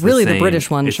 It's really the British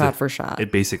one, shot for shot.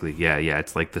 It basically, yeah.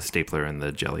 It's like the stapler and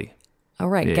the jelly. Oh,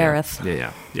 right, Gareth.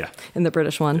 Yeah. In the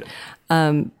British one.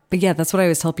 But yeah, that's what I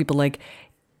always tell people, like,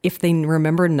 if they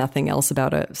remember nothing else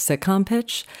about a sitcom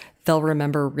pitch, they'll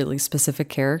remember really specific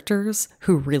characters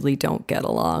who really don't get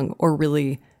along or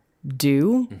really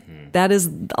do. That is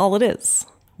all it is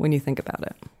when you think about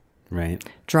it. Right.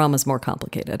 Drama's more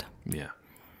complicated. Yeah.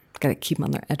 Got to keep them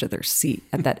on the edge of their seat.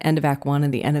 At that end of Act 1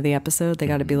 and the end of the episode, they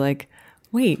got to be like,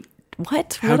 wait,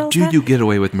 what? How do you get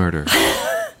away with murder?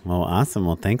 Well, awesome.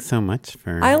 Well, thanks so much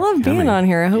for I love being coming. on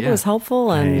here. I hope it was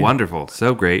helpful. And Wonderful.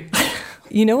 So great.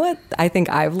 you know what? I think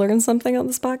I've learned something on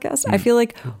this podcast. I feel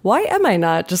like, why am I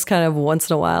not just kind of once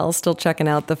in a while still checking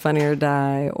out the Funny or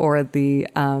Die or the,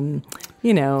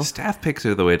 Staff picks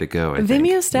are the way to go, I think.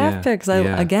 Vimeo staff Yeah. picks.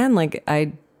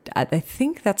 I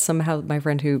think that's somehow my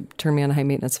friend who turned me on High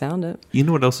Maintenance found it. You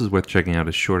know what else is worth checking out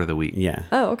is Short of the Week. Yeah.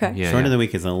 Oh, okay. Yeah. Short of the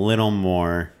Week is a little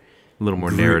more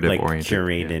narrative like oriented.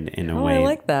 curated in a Oh, way I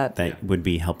like that. would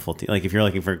be helpful to, like, if you're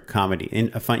looking for comedy you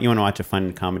want to watch a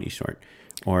fun comedy short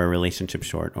or a relationship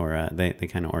short, or they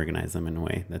kind of organize them in a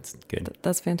way that's good.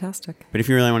 That's fantastic. But if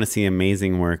you really want to see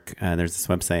amazing work, there's this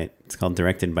website. It's called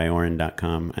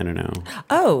directedbyoren.com. I don't know.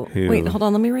 Oh, Who- wait, hold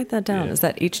on. Let me write that down. Is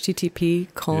that http://?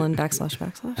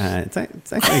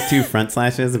 It's actually 2 front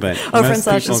slashes, but Oh, most front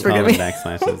slashes, people call forgive them me.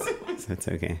 backslashes, so it's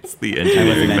okay. It's the I was an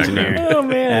engineering engineer. background. Oh,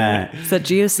 man. Is that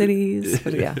GeoCities?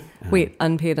 But yeah. Wait,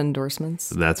 unpaid endorsements?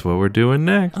 That's what we're doing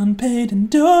next. Unpaid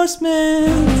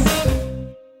endorsements.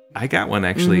 I got one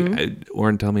actually.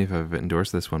 Oren, tell me if I've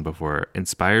endorsed this one before.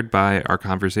 Inspired by our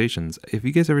conversations. Have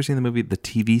you guys ever seen the movie The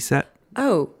TV Set?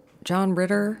 Oh, John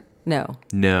Ritter? No.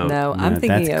 No. No, I'm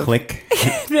thinking that's of... Click.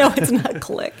 No, it's not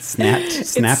Click. Snap.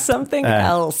 It's something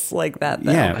else like that,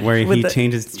 though. Yeah, where With he the-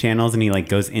 changes channels and he like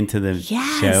goes into the show.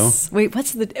 Yes. Wait,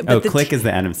 what's the... Oh, but the Click is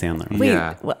the Adam Sandler one. Wait,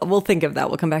 Yeah. we'll think of that.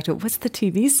 We'll come back to it. What's the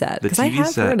TV set? The Because I TV have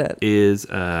Set heard it. is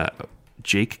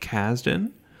Jake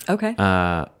Kasdan. Okay.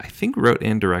 I think wrote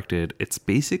and directed. It's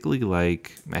basically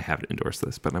like, I haven't endorsed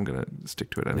this, but I'm going to stick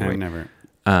to it anyway. I've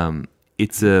never.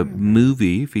 It's a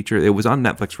movie feature. It was on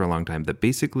Netflix for a long time that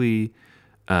basically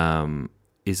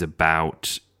is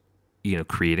about,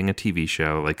 creating a TV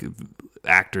show. Like,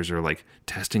 actors are like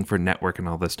testing for network and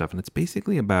all this stuff. And it's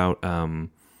basically about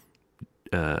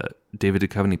David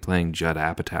Duchovny playing Judd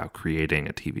Apatow creating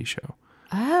a TV show.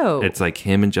 Oh. It's like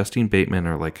him and Justine Bateman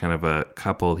are like kind of a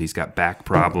couple. He's got back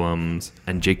problems.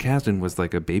 And Jake Kasdan was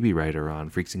like a baby writer on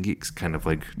Freaks and Geeks kind of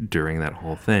like during that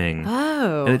whole thing.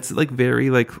 Oh. And it's like very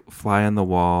like fly on the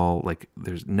wall. Like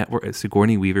there's network.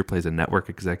 Sigourney Weaver plays a network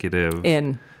executive.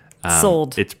 In.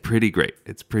 Sold. It's pretty great.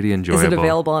 It's pretty enjoyable. Is it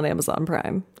available on Amazon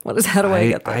Prime? How do I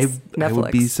get this? I Netflix.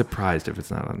 would be surprised if it's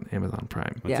not on Amazon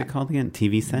Prime. What's Yeah. it called again?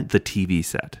 TV Set? The TV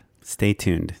Set. Stay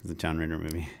Tuned. It's a John Ritter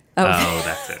movie. Oh,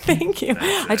 That's it. thank you.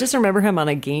 I just remember him on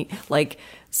a game, like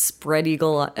spread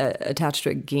eagle attached to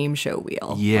a game show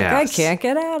wheel. Yes. Like, I can't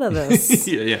get out of this.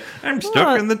 Yeah. I'm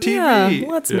stuck in the TV. Yeah,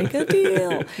 let's make a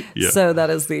deal. Yeah. So that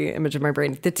is the image of my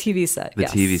brain. The TV set. The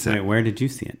yes. TV set. Wait, where did you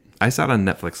see it? I saw it on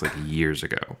Netflix like years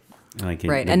ago. Like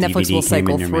Right, the and Netflix DVD will came in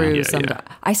cycle your through mail? some. yeah.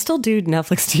 I still do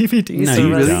Netflix DVDs. No, so you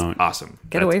really don't. Awesome.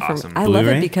 Get That's away from awesome. it. I love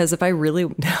Blu-ray? it because if I really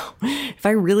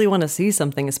want to see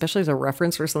something, especially as a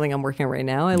reference for something I'm working on right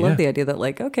now, I Yeah. love the idea that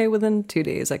like, okay, within 2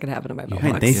 days I could have it in my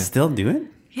mailbox. Wait, they still do it?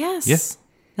 Yes. Yes.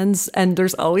 And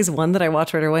there's always one that I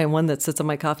watch right away and one that sits on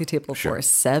my coffee table for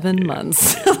 7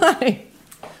 months.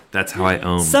 That's how I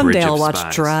own Someday Bridge I'll of watch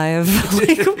Spies. Drive.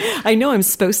 Like, I know I'm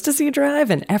supposed to see Drive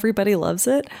and everybody loves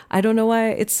it. I don't know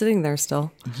why it's sitting there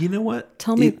still. You know what?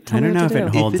 Tell me I don't know what if to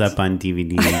it do. holds it's- up on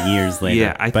DVD years later.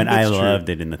 Yeah, I think but I that's true. loved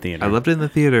it in the theater. I loved it in the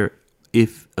theater.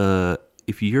 If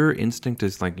your instinct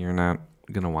is like you're not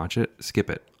gonna watch it, skip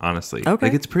it. Honestly, Okay.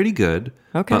 like it's pretty good.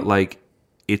 Okay. But like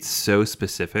it's so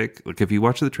specific. Like if you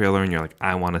watch the trailer and you're like,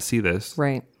 I want to see this,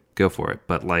 Right. go for it.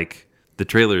 But like the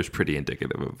trailer is pretty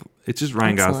indicative of it's just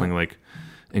Ryan Excellent. Gosling like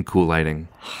in cool lighting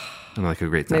and like a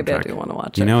great soundtrack. Maybe I do want to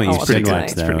watch it. You know what I'll you watch should it watch, tonight.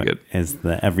 It's pretty though, good. is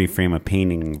the Every Frame of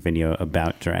Painting video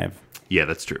about Drive. Yeah,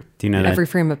 that's true. Do you know that? Every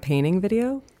frame of painting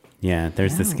video? Yeah,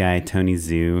 there's this guy, Tony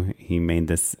Zhu. He made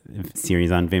this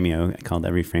series on Vimeo called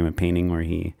Every Frame of Painting where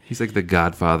He's like the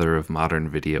godfather of modern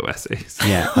video essays.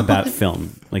 about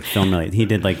film, like film related. He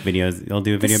did like videos. He'll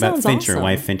do a video about sounds Fincher, awesome.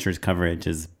 why Fincher's coverage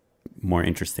is more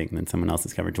interesting than someone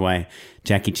else's coverage, why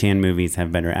Jackie Chan movies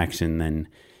have better action than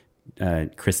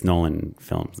Chris Nolan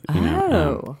films. You know,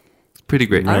 Oh. It's pretty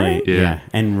great. really, Yeah.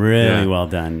 and really Yeah. well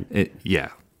done.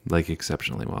 Like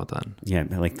exceptionally well done. Yeah,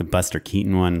 like the Buster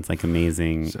Keaton one, it's like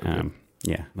amazing. So good.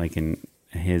 Yeah, like in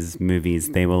his movies,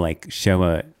 they will like show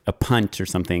a punch or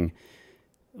something.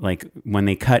 Like when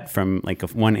they cut from like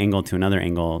one angle to another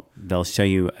angle, they'll show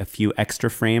you a few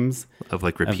extra frames Of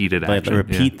like repeated like, action.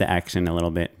 repeat the action a little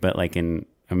bit. But like in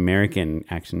American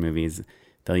action movies,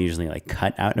 they'll usually like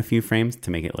cut out a few frames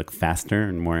to make it look faster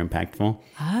and more impactful.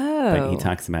 Oh. But he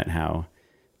talks about how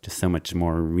just so much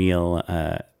more real,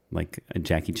 like a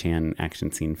Jackie Chan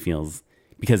action scene feels,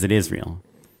 because it is real.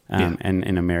 And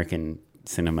in American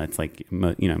cinema, it's like,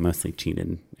 mostly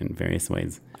cheated in various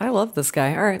ways. I love this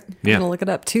guy. All right. I'm going to look it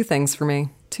up. 2 things for me.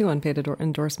 2 unpaid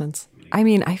endorsements. I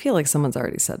mean, I feel like someone's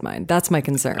already said mine. That's my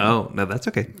concern. Oh, no, that's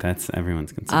okay. That's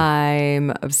everyone's concern. I'm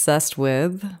obsessed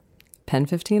with Pen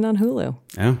 15 on Hulu.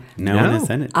 Oh, no one has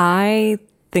said it. I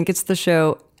think it's the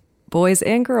show boys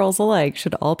and girls alike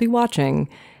should all be watching.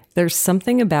 There's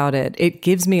something about it. It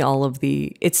gives me all of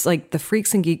it's like the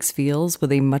Freaks and Geeks feels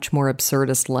with a much more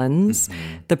absurdist lens.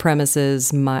 Mm-hmm. The premise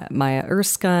is Maya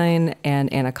Erskine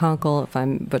and Anna Konkle. If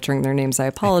I'm butchering their names, I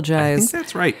apologize. I think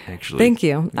that's right, actually. Thank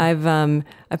you. I've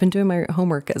been doing my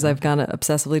homework as I've gone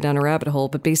obsessively down a rabbit hole,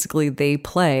 but basically they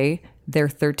play their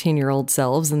 13-year-old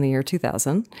selves in the year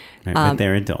 2000. Right, but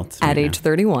they're adults. At age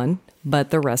 31.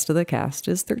 But the rest of the cast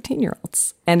is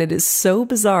 13-year-olds. And it is so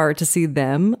bizarre to see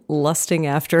them lusting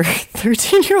after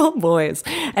 13-year-old boys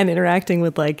and interacting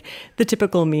with like the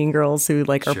typical mean girls who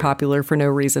like are popular for no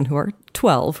reason, who are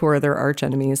 12, who are their arch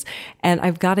enemies. And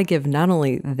I've got to give not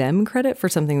only them credit for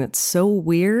something that's so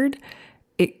weird,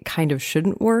 it kind of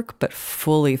shouldn't work, but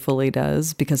fully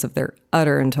does, because of their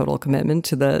utter and total commitment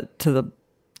to the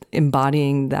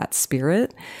embodying that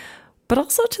spirit. But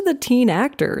also to the teen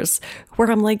actors, where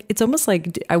I'm like, it's almost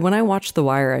like when I watch The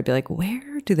Wire, I'd be like,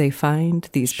 where do they find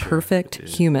these perfect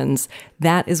humans?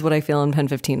 That is what I feel in Pen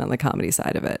 15 on the comedy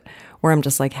side of it, where I'm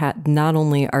just like, not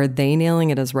only are they nailing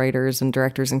it as writers and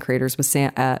directors and creators with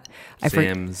Sam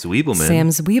Zwiebelman.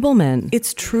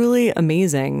 It's truly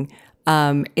amazing.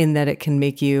 In that it can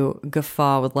make you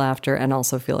guffaw with laughter and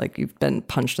also feel like you've been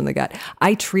punched in the gut.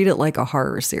 I treat it like a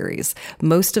horror series.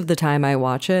 Most of the time I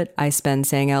watch it, I spend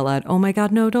saying out loud, "Oh my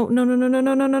God, no,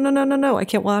 I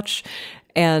can't watch."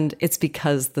 And it's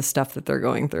because the stuff that they're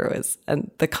going through and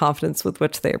the confidence with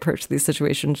which they approach these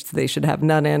situations they should have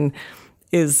none in,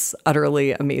 is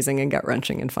utterly amazing and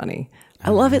gut-wrenching and funny. I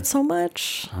love it so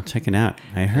much. I'll check it out.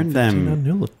 I heard them,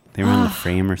 they were on The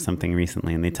Frame or something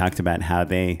recently, and they talked about how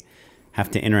they have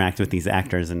to interact with these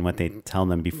actors and what they tell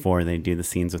them before they do the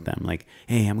scenes with them. Like,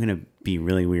 hey, I'm going to be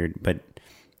really weird, but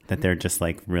that they're just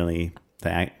like really,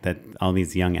 that all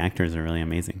these young actors are really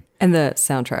amazing. And the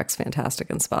soundtrack's fantastic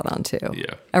and spot on too.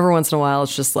 Yeah. Every once in a while,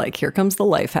 it's just like, here comes the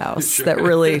Lifehouse that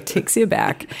really takes you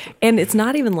back. And it's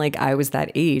not even like I was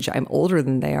that age. I'm older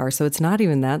than they are. So it's not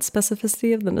even that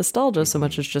specificity of the nostalgia so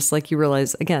much as just like you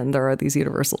realize, again, there are these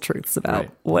universal truths about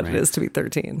what it is to be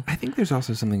 13. I think there's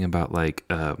also something about like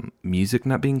music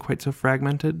not being quite so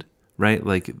fragmented. Right,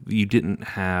 like you didn't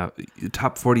have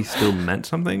top 40 still meant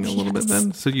something a little bit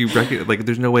then. So you like,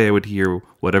 there's no way I would hear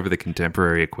whatever the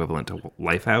contemporary equivalent to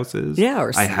Lifehouse is. Yeah,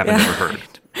 I haven't ever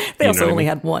heard. They also only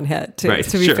had one hit too. Right,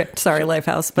 to be fair, sorry,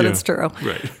 Lifehouse, but it's true.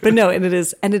 Right. But no, and it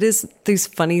is these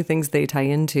funny things they tie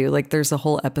into. Like there's a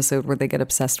whole episode where they get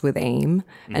obsessed with AIM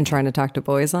and trying to talk to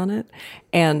boys on it.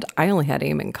 And I only had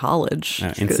AIM in college.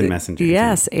 Instant Messenger.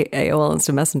 Yes, AOL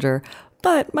Instant Messenger.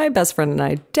 But my best friend and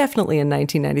I definitely in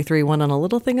 1993 went on a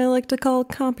little thing I like to call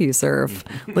CompuServe,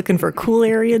 looking for cool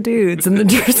area dudes in the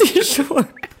Jersey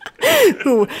Shore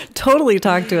who totally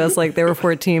talked to us like they were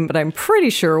 14, but I'm pretty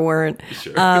sure weren't.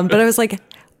 But I was like,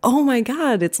 oh my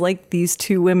God, it's like these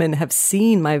two women have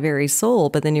seen my very soul.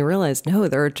 But then you realize, no,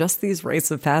 there are just these rites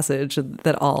of passage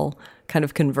that all kind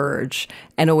of converge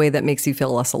in a way that makes you feel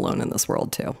less alone in this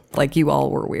world too. Like you all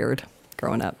were weird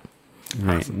growing up.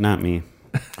 Right, not me.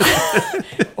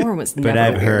 Or was but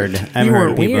I've heard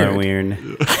people are weird.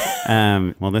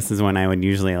 Well, this is when I would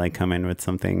usually like come in with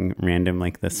something random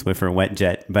like the Swiffer Wet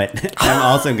Jet, but I'm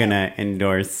also gonna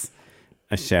endorse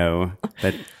a show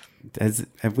that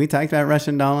have we talked about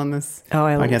Russian Doll on this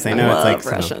podcast? I know it's like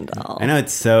Russian Doll. I know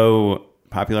it's so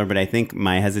popular, but I think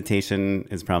my hesitation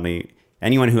is probably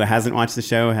anyone who hasn't watched the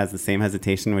show has the same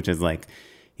hesitation, which is like,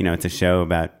 it's a show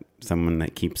about someone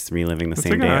that keeps reliving the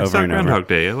same day over and over. Groundhog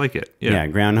Day, I like it. Yeah,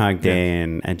 Groundhog Day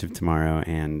and Edge of Tomorrow,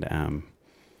 and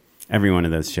every one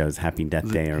of those shows, Happy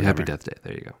Death Day or whatever. Happy Death Day,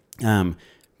 there you go.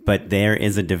 But there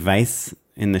is a device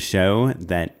in the show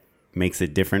that makes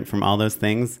it different from all those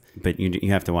things, but you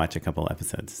have to watch a couple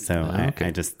episodes. So I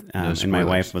just and my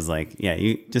wife was like, yeah,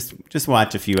 you just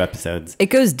watch a few episodes. It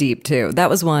goes deep too.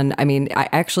 That was one. I mean, I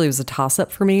actually, it was a toss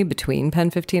up for me between Pen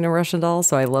 15 and Russian Doll.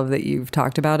 So I love that you've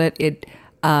talked about it.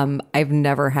 I've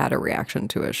never had a reaction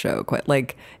to a show quite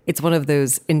like it's one of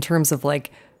those in terms of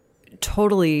like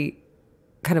totally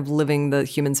kind of living the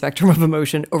human spectrum of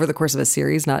emotion over the course of a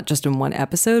series, not just in one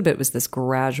episode, but it was this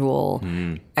gradual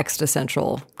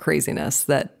existential craziness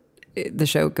that the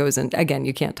show goes in. Again,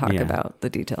 you can't talk about the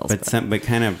details. But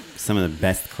kind of some of the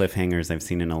best cliffhangers I've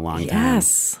seen in a long time.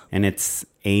 Yes. And it's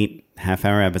 8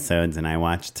 half-hour episodes, and I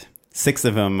watched 6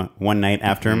 of them one night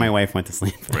after my wife went to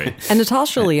sleep. Right. And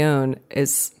Natasha Lyonne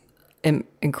is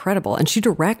incredible, and she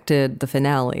directed the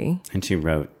finale, And she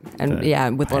wrote,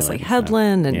 and with Leslie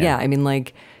Headland, and I mean,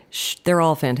 like, they're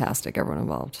all fantastic. Everyone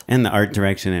involved, and the art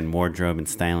direction and wardrobe and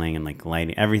styling and like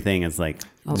lighting, everything is like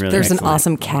really. There's excellent. an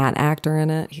awesome cat actor in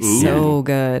it. He's so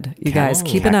good. You guys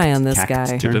keep an eye on this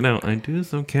guy. Good to know. I do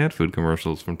some cat food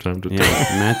commercials from time to time.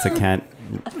 Yeah, Matt's a cat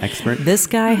expert. This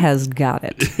guy has got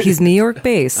it. He's New York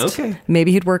based. Okay.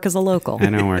 Maybe he'd work as a local. I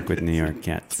don't work with New York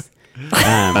cats.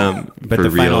 But For the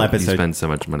real, final episode, you spend so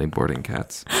much money boarding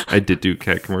cats. I did do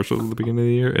cat commercials at the beginning of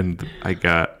the year, and I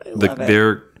got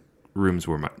their rooms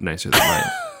were nicer than mine.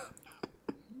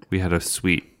 We had a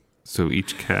suite, so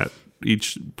each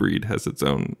breed has its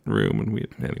own room, and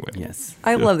anyway. yes.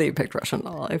 I love that you picked Russian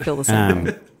doll. I feel the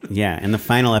same. Yeah, and the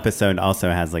final episode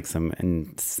also has like some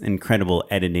incredible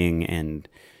editing and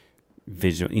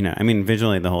visual. I mean,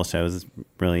 visually the whole show is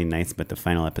really nice, but the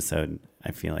final episode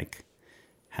I feel like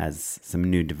has some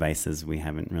new devices we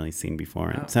haven't really seen before.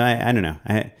 And so I don't know.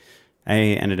 I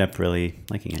ended up really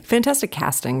liking it. Fantastic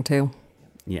casting too.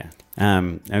 Yeah.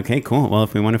 Okay, cool. Well,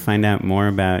 if we want to find out more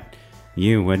about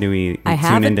you, what do we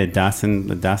tune into Dawson's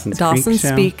Creek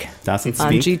show? Speak. Dawson On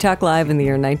Speak? G-Talk Live in the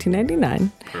year 1999.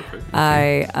 Perfect.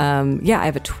 I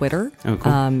have a Twitter. Oh,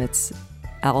 cool. It's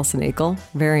Alison Eakle.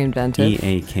 Very inventive.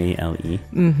 Eakle.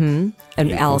 And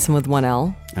Eakle. Allison with 1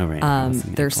 L. Oh, right.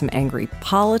 There's some angry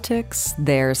politics.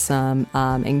 There's some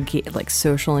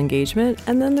social engagement.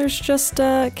 And then there's just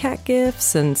cat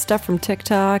gifs and stuff from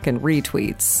TikTok and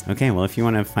retweets. Okay, well, if you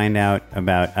want to find out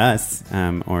about us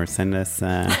or send us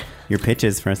your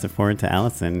pitches for us to forward to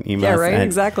Allison, email us at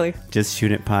exactly.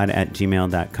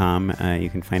 justshootitpod@gmail.com. You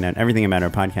can find out everything about our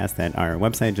podcast at our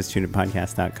website,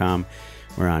 justshootitpodcast.com.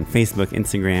 We're on Facebook,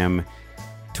 Instagram,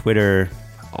 Twitter.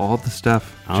 All the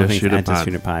stuff. All Just things shoot a at Just pod.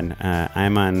 Shoot a Pod.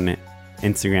 I'm on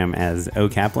Instagram as O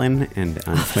Kaplan and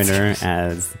on Twitter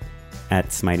as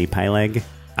at Smitey Pyleg.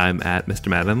 I'm at Mr.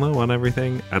 Maddenlow on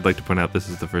everything. I'd like to point out this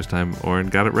is the first time Oren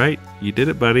got it right. You did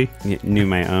it, buddy. Knew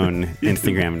my own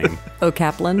Instagram name. O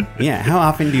Kaplan. Yeah, how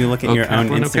often do you look at your own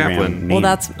Kaplan, Instagram Kaplan. name? Well,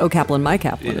 that's O Kaplan, my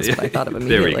Kaplan is what I thought of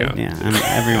There we immediately. go. Yeah,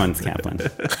 everyone's Kaplan.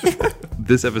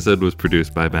 This episode was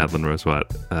produced by Madeline Rosewat,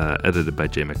 edited by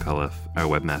Jay McCullough. Our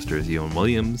webmaster is Ewan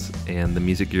Williams, and the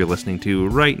music you're listening to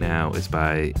right now is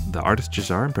by the artist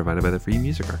Jazar and provided by the Free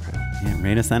Music Archive. Yeah,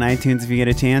 rate us on iTunes if you get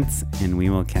a chance, and we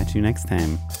will catch you next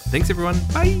time. Thanks, everyone.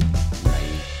 Bye.